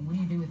COC meeting, what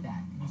do you do with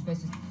that? You're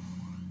supposed to,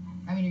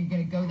 I mean, are you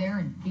going to go there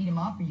and beat them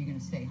up? Are you going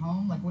to stay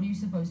home? Like, what are you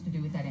supposed to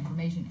do with that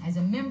information as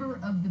a member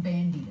of the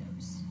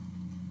Bandidos?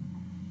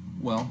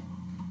 Well,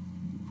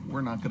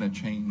 we're not going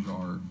to change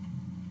our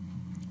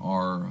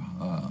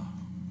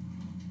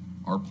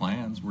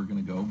plans. We're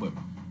going to go, but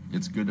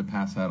it's good to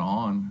pass that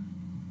on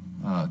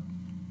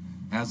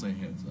as a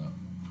heads up.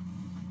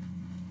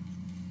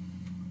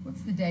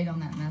 What's the date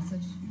on that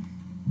message?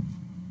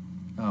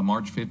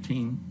 March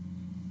 15,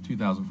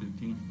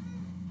 2015.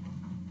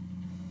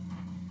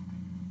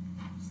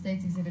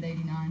 State's Exhibit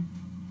 89.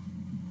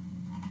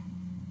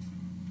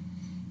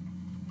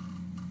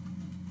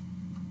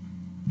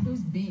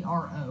 Who's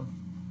BRO?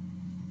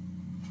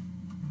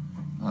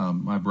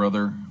 My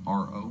brother,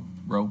 R.O.,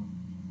 Ro.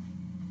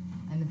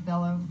 And the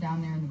fellow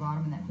down there in the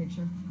bottom in that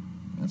picture?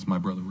 That's my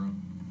brother, Ro.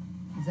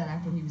 Is that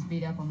after he was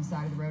beat up on the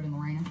side of the road in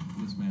Lorena?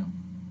 Yes, ma'am.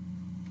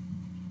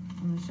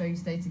 I'm going to show you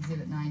State's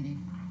Exhibit 90.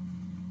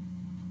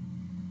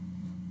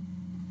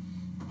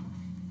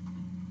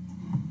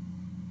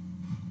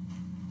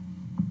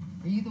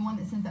 Are you the one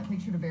that sent that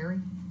picture to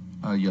Barry?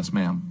 Yes,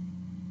 ma'am.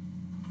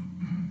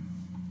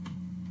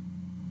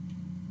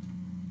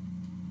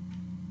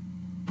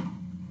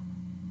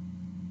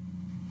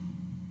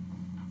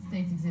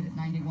 State's Exhibit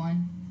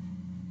 91.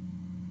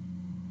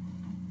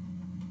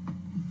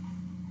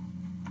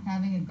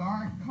 Having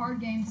a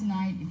card game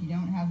tonight if you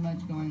don't have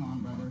much going on,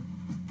 brother.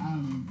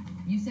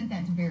 You sent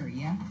that to Barry,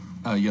 yeah?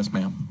 Yes,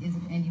 ma'am.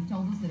 And you've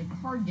told us that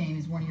a card game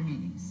is one of your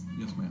meetings.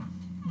 Yes, ma'am.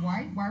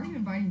 Why are you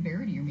inviting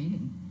Barry to your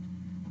meeting?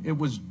 It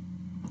was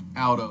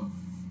out of,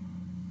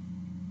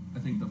 I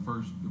think, the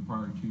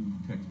prior two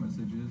text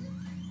messages,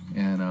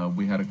 and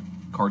we had a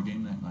card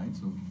game that night,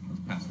 so I was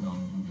passing on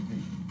the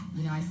invitation.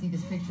 You know, I see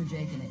this picture,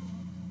 Jake, and it,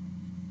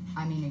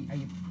 I mean, are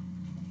you,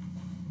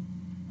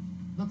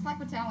 looks like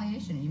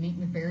retaliation. Are you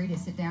meeting with Barry to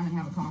sit down and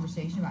have a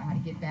conversation about how to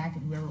get back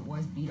at whoever it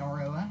was beat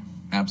RO up?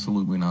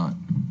 Absolutely not.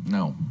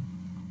 No.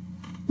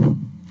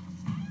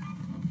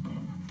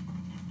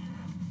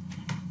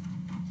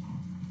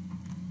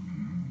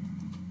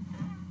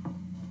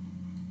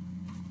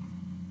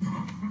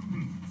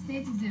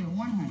 State's Exhibit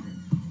 100.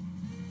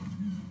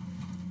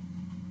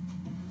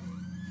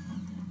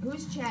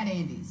 Who's Chad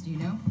Andes? Do you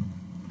know?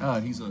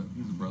 He's a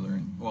brother,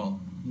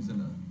 he's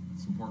in a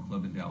support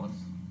club in Dallas,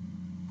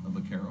 a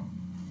vaquero.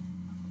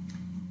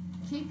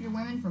 Keep your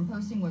women from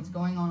posting what's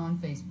going on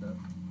Facebook.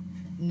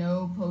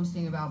 No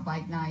posting about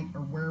bike night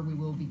or where we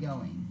will be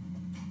going.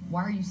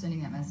 Why are you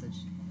sending that message?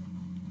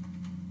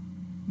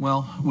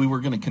 Well, we're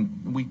going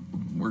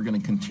to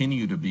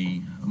continue to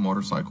be a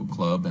motorcycle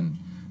club and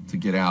to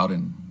get out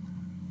and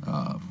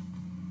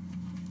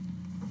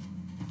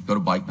go to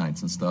bike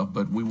nights and stuff,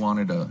 but we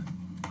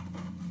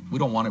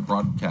don't want it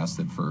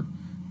broadcasted for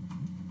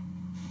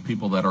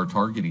people that are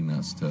targeting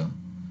us to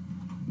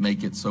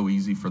make it so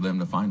easy for them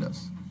to find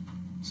us.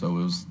 So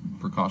it was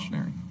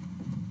precautionary.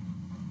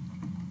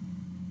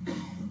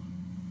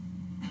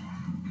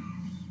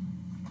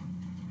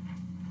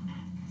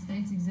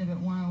 States Exhibit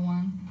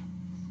 101.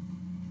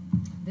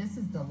 This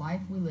is the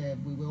life we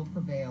live, we will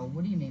prevail.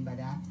 What do you mean by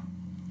that?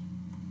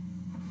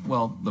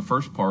 Well, the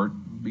first part,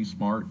 be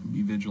smart,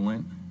 be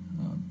vigilant,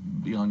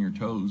 be on your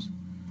toes.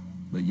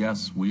 But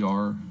yes, we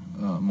are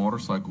a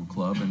motorcycle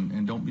club,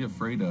 and don't be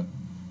afraid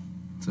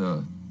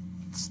to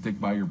stick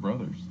by your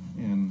brothers.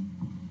 And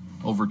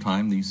over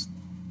time, these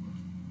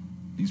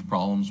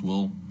problems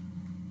will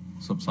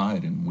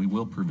subside, and we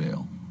will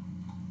prevail.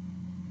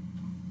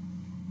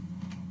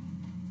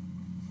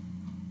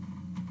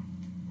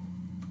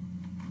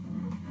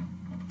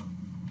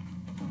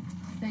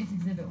 States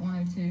Exhibit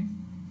 102.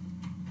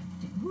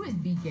 Who is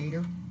B.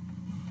 Gator?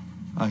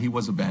 He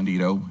was a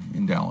Bandido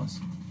in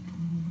Dallas.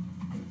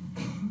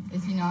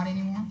 Is he not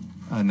anymore?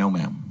 No,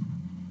 ma'am.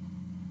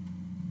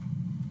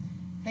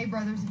 Hey,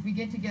 brothers, if we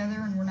get together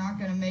and we're not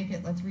going to make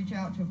it, let's reach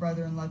out to a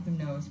brother and let them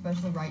know,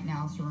 especially right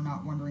now, so we're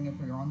not wondering if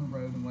we're on the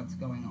road and what's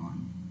going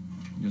on.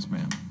 Yes,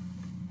 ma'am.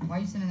 Why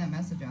are you sending that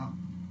message out?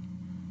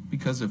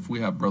 Because if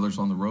we have brothers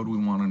on the road, we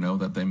want to know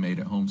that they made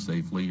it home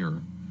safely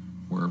or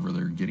wherever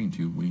they're getting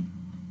to. We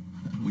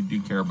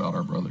do care about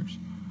our brothers.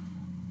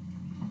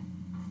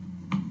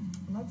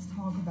 Let's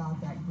talk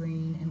about that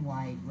green and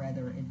white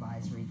weather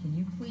advisory. Can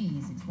you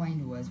please explain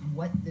to us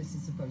what this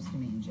is supposed to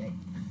mean, Jake?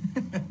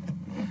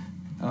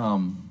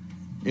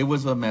 It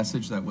was a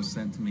message that was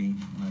sent to me,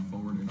 and I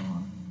forwarded it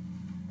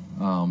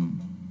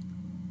on.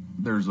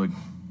 There's a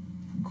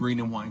green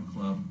and white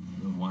club,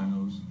 the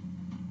winos.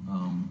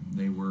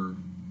 They were,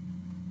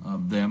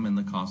 them and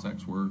the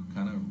Cossacks were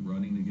kind of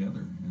running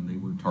together, and they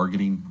were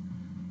targeting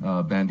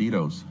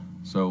Bandidos.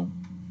 So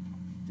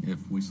if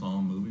we saw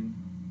them moving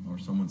or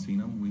someone seen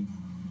them, we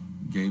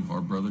gave our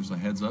brothers a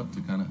heads up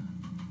to kind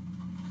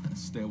of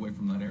stay away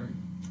from that area.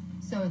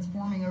 So it's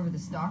forming over the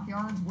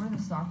stockyards? Where are the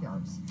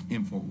stockyards?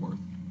 In Fort Worth.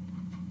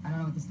 I don't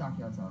know what the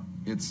stockyards are.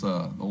 It's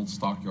the old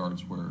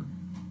stockyards where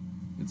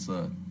it's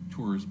a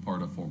tourist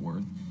part of Fort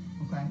Worth.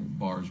 Okay.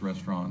 Bars,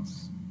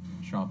 restaurants,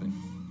 shopping.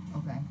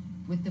 Okay.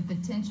 With the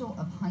potential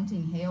of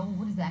hunting hail,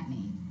 what does that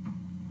mean?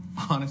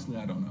 Honestly,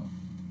 I don't know.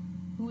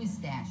 Who is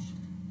Stash?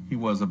 He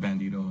was a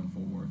Bandido in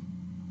Fort Worth.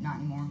 Not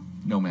anymore?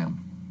 No, ma'am.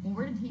 Well,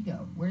 where did he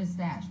go? Where is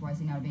Stash? Why is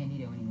he not a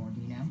Bandido anymore? Do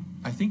you know?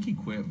 I think he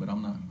quit, but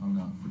I'm not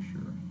for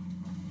sure.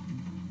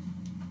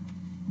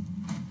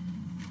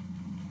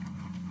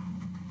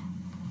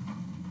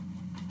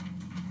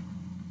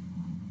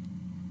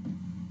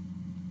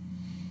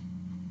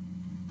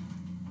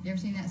 You ever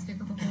seen that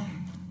sticker before?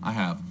 I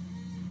have.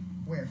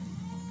 Where?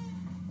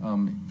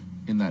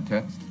 In that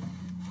text.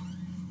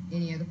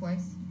 Any other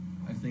place?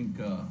 I think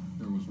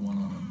there was one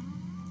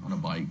on a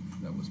bike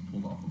that was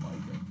pulled off a bike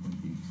at Twin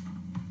Peaks.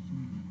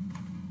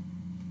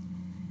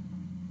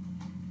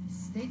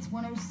 States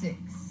 106.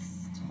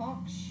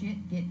 Talk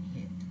shit, get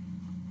hit.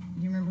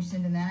 You remember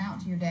sending that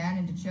out to your dad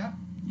and to Chuck?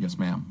 Yes,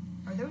 ma'am.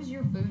 Are those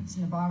your boots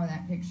in the bottom of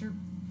that picture?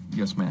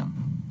 Yes,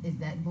 ma'am. Is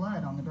that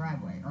blood on the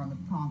driveway or on the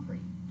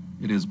concrete?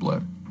 It is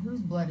blood. Whose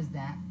blood is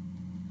that?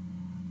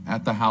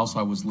 At the house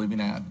I was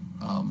living at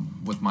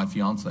with my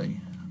fiance.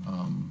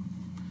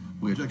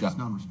 We had Object got. is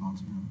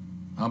non-responsive.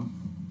 I'm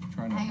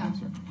trying to Hang on.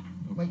 answer.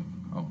 Wait.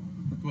 Oh,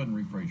 go ahead and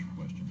rephrase your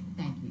question.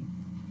 Thank you.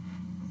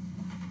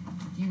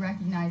 Do you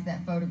recognize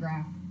that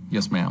photograph?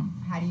 Yes, ma'am.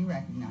 How do you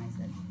recognize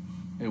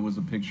it? It was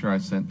a picture I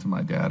sent to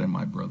my dad and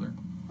my brother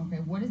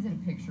Okay, what is it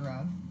a picture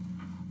of?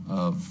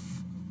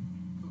 of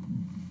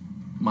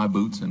my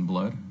boots in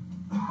blood.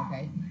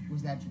 Okay,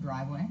 was that your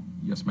driveway?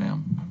 Yes,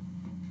 ma'am.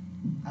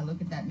 I look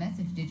at that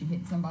message. Did you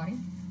hit somebody?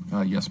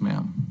 Yes,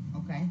 ma'am.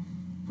 Okay.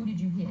 Who did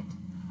you hit?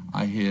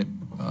 I hit.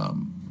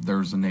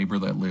 There's a neighbor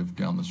that lived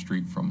down the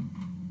street from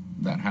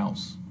that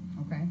house.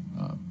 Okay.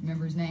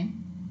 Remember his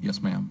name?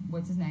 Yes, ma'am.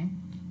 What's his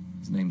name?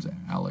 His name's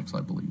Alex,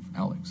 I believe.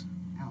 Alex.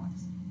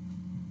 Alex.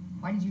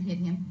 Why did you hit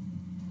him?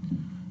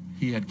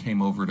 He had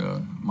came over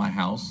to my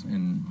house,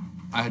 and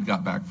I had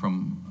got back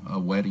from a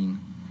wedding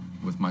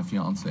with my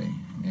fiance,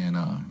 and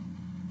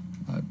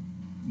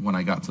when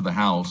I got to the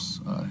house,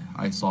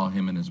 I saw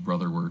him and his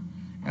brother were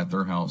at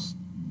their house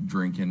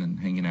drinking and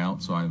hanging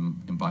out, so I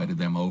invited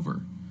them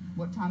over.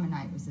 What time of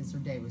night was this or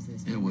day was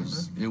this? Do you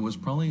It was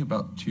probably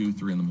about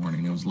 2-3 in the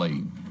morning. It was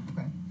late.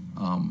 remember?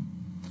 Okay.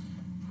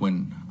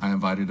 When I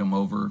invited them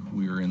over,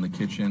 we were in the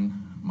kitchen.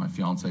 My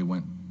fiance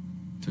went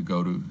to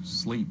go to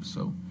sleep,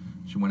 so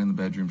she went in the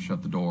bedroom,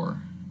 shut the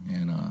door,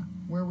 and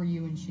Where were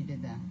you when she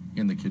did that?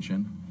 in the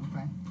kitchen.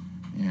 Okay.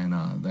 And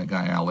that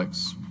guy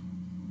Alex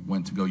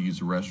went to go use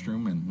the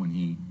restroom, and when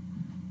he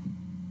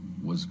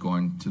was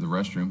going to the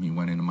restroom, he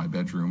went into my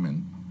bedroom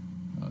and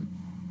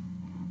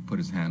put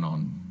his hand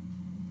on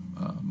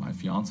my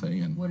fiance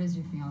and What is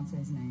your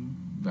fiance's name?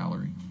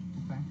 Valerie.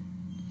 Okay.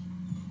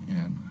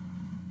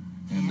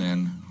 And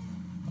then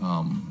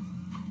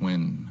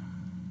when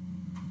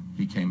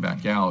he came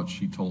back out,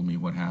 she told me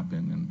what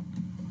happened,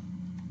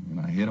 and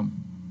I hit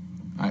him.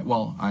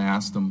 I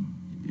asked him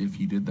if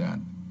he did that,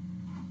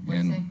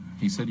 What'd he say?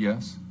 he said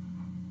yes.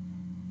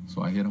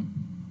 So I hit him.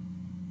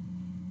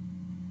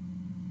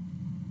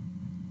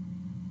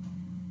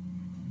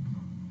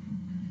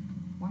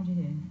 Why'd you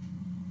hit him?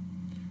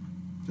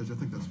 Judge, I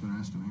think that's been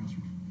asked and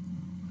answered.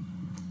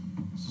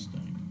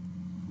 Sustained.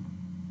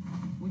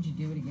 Would you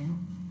do it again?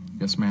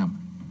 Yes, ma'am.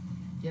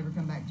 Did you ever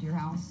come back to your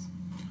house?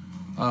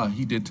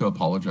 He did to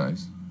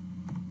apologize.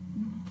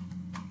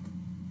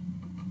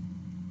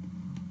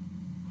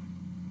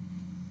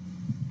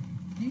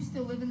 Do you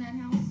still live in that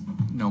house?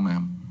 No,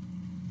 ma'am.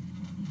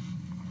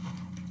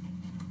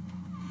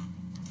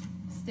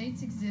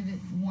 State's Exhibit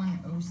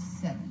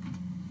 107.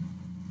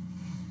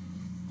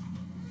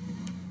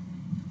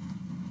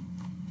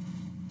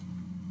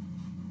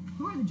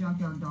 Who are the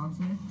Junkyard Dogs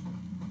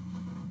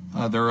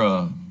with? They're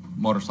a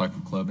motorcycle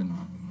club in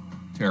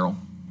Terrell.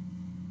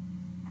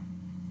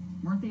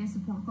 Weren't they a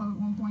support club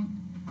at one point?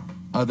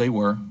 They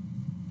were.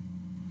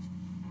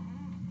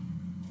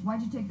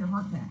 Why'd you take their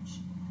heart patch?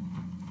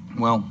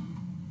 Well,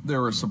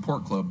 they're a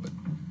support club, but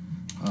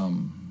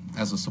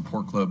as a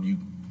support club, you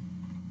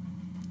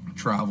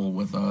travel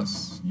with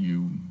us.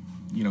 You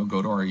know,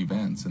 go to our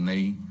events, and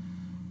they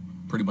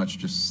pretty much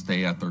just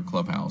stay at their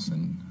clubhouse,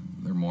 and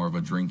they're more of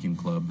a drinking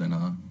club than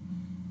a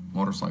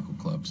motorcycle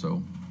club.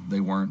 So they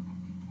weren't.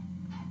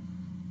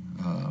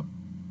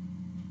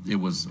 It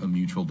was a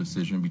mutual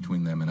decision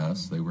between them and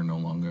us. They were no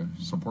longer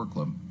a support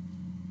club.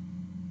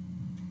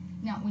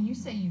 Now, when you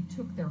say you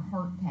took their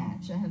heart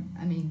patch,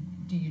 I mean,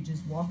 do you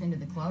just walk into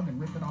the club and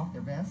rip it off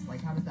their vest?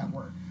 Like, how does that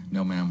work?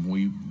 No, ma'am.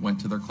 We went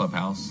to their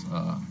clubhouse,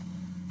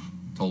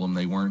 told them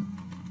they weren't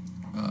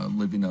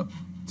living up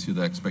to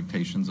the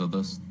expectations of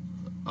the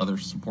other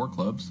support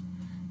clubs,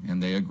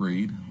 and they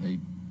agreed. They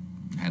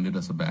handed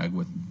us a bag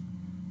with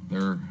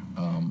their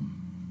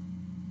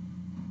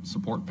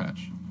support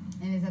patch.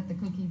 And is that the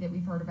cookie that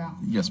we've heard about?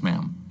 Yes,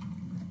 ma'am.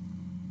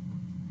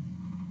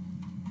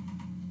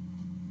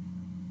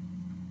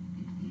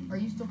 Are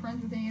you still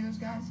friends with any of those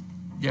guys?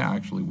 Yeah,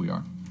 actually, we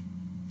are.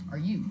 Are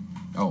you?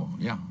 Oh,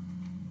 yeah.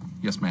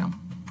 Yes, ma'am.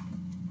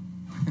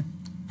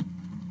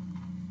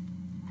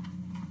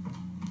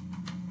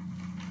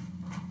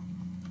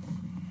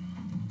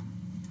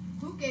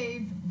 Who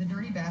gave the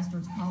Dirty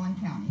Bastards Collin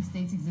County,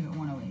 State's Exhibit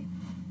 108?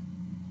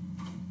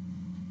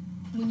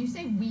 When you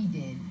say we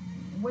did,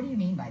 what do you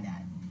mean by that?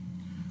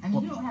 I mean,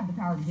 Well, you don't have the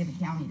power to give a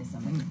county to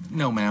somebody.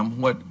 No,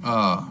 ma'am. What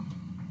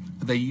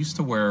they used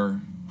to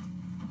wear,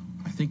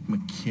 I think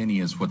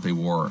McKinney is what they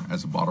wore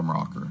as a bottom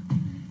rocker,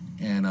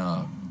 and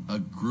a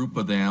group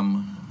of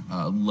them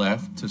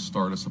left to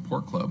start a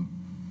support club,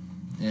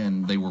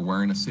 and they were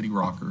wearing a city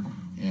rocker.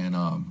 And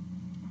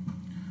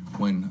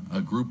when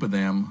a group of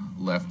them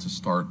left to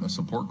start a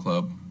support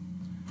club,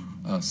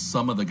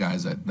 some of the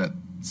guys that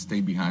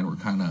stayed behind were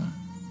kind of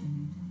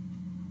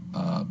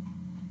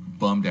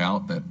bummed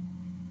out that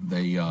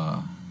they,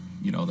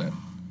 that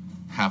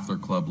half their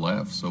club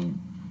left. So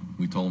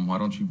we told them, why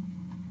don't you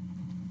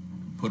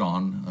put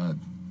on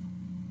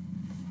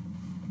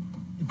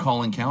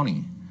Collin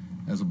County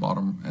as a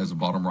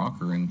bottom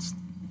rocker and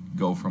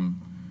go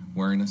from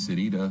wearing a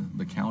city to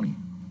the county.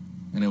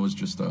 And it was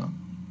just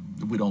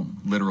we don't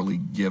literally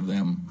give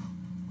them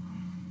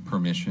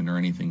permission or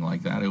anything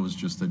like that. It was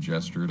just a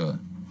gesture to,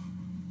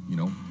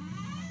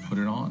 put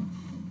it on.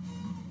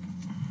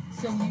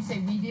 So when you say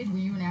we did, were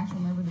you an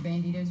actual member of the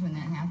Bandidos when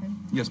that happened?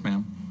 Yes,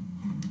 ma'am.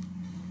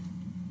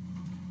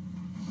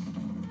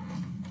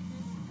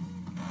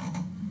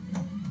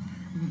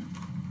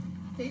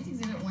 State's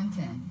Exhibit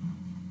 110.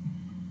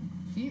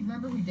 Do you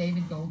remember who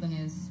David Golden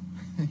is?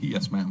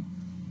 Yes, ma'am.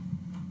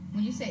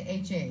 When you say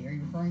HA, are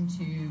you referring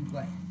to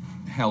what?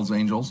 Hell's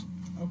Angels.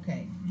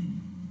 Okay.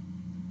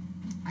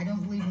 I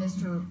don't believe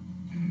Mr.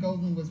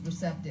 Golden was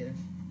receptive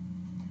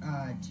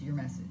to your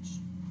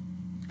message.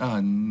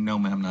 No,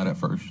 ma'am, not at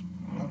first.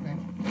 Okay.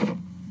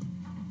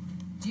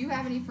 Do you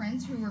have any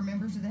friends who were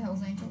members of the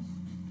Hells Angels?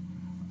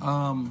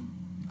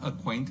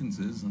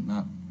 Acquaintances, and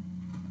not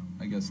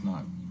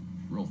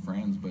real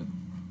friends, but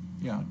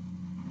yeah.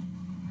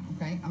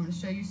 Okay, I'm going to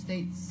show you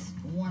States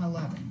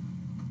 111.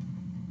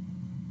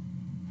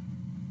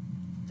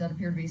 Does that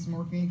appear to be some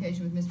more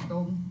communication with Mr.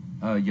 Golden?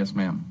 Yes,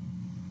 ma'am.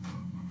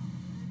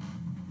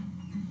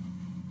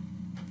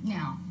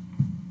 Now,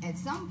 at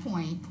some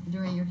point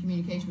during your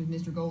communication with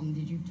Mr. Golden,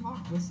 did you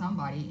talk with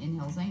somebody in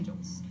Hells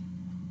Angels?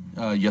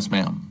 Yes,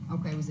 ma'am.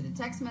 Okay, was it a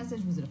text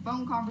message? Was it a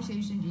phone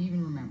conversation? Do you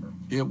even remember?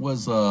 It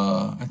was,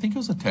 I think it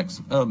was a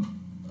text,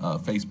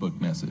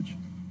 Facebook message.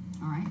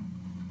 All right.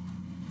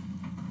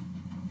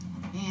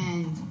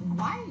 And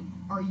why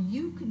are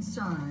you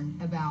concerned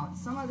about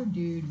some other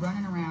dude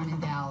running around in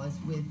Dallas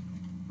with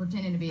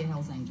pretending to be a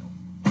Hells Angel?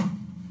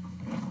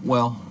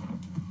 Well,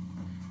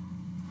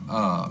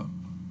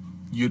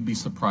 you'd be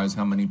surprised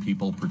how many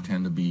people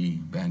pretend to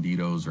be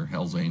Bandidos or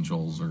Hells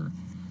Angels or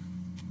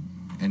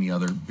any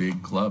other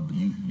big club.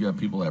 You have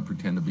people that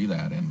pretend to be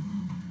that, and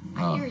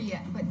I hear you,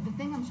 but the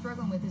thing I'm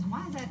struggling with is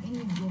why is that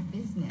any of your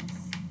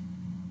business?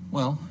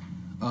 Well,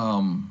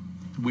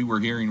 we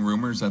were hearing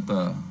rumors that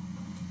the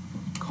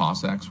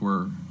Cossacks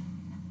were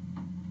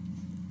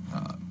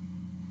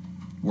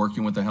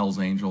working with the Hells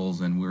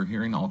Angels, and we were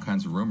hearing all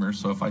kinds of rumors.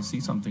 So if I see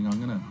something, I'm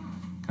gonna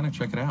kind of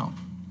check it out.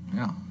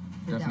 Yeah,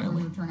 Did definitely. that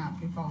rumor turn out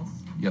to be false?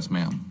 Yes,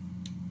 ma'am.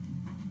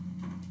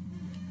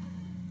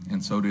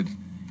 And so did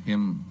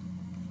him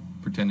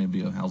pretending to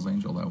be a Hell's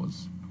Angel. That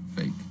was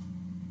fake.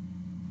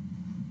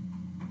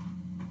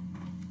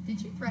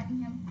 Did you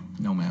threaten him?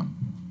 No, ma'am.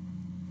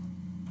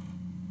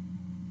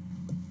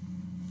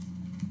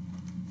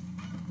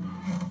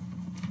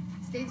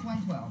 States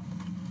 112.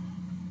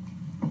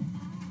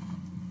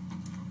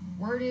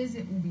 Word is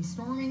it will be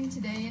storming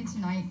today and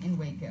tonight in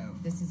Waco.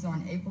 This is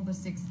on April the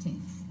 16th.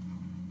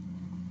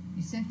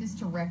 You sent this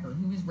to Wrecker.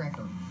 Who is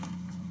Wrecker?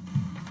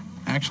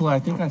 Actually, I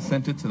think I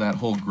sent it to that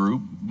whole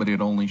group, but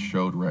it only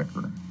showed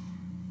Wrecker.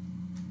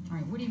 All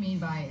right, what do you mean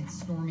by it's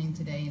storming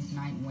today and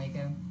tonight in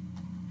Waco?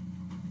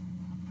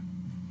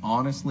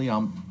 Honestly,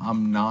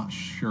 I'm not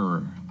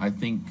sure. I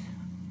think,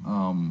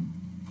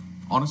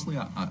 honestly,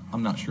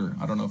 I'm not sure.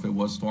 I don't know if it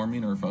was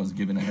storming or if I was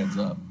given a heads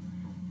up.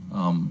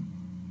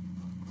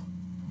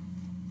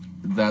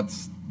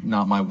 That's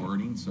not my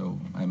wording, so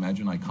I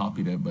imagine I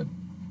copied it, but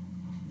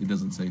it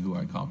doesn't say who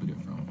I copied it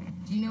from.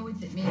 Do you know what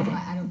that means?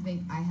 I don't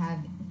think I have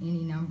any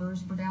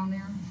numbers for down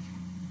there.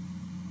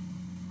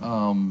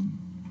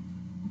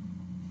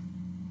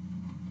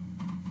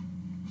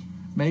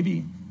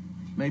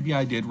 Maybe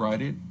I did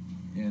write it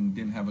and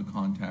didn't have a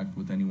contact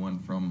with anyone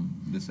from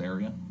this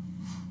area.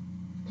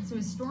 So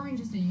is storming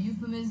just a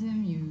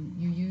euphemism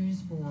you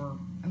use for,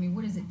 I mean,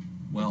 what is it?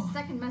 Well, it's the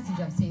second message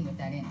I've seen with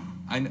that in it.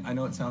 I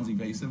know it sounds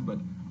evasive, but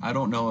I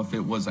don't know if it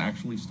was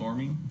actually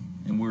storming,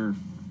 and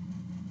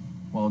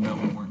well, no,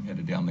 we weren't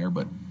headed down there,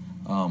 but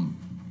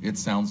it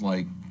sounds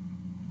like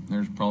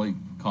there's probably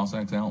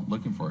Cossacks out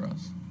looking for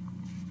us.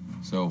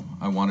 So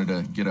I wanted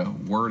to get a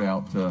word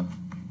out to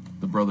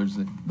the brothers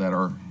that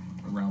are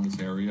around this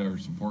area or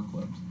support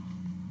clubs.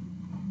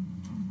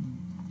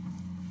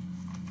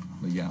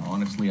 But yeah,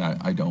 honestly,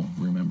 I don't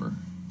remember.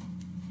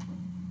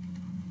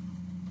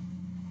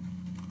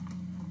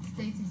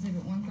 States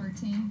Exhibit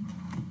 113.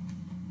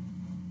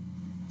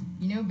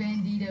 You know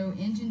Bandido,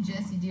 Engine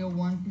Jesse Deal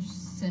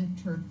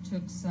 1%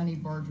 took Sonny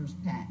Barger's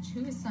patch.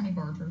 Who is Sonny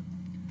Barger?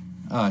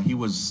 He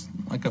was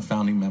like a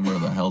founding member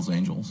of the Hells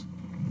Angels.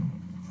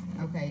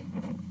 Okay.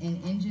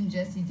 And Engine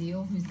Jesse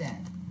Deal, who's that?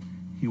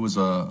 He was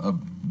a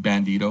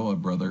Bandido, a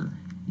brother,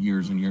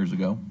 years and years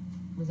ago.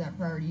 Was that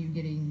prior to you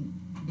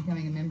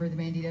becoming a member of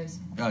the Bandidos?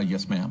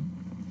 Yes, ma'am.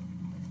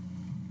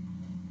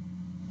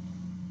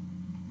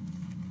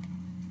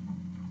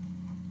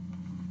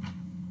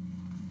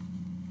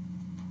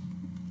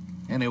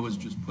 And it was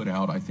just put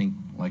out, I think,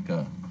 like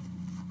a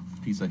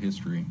piece of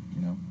history,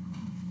 you know.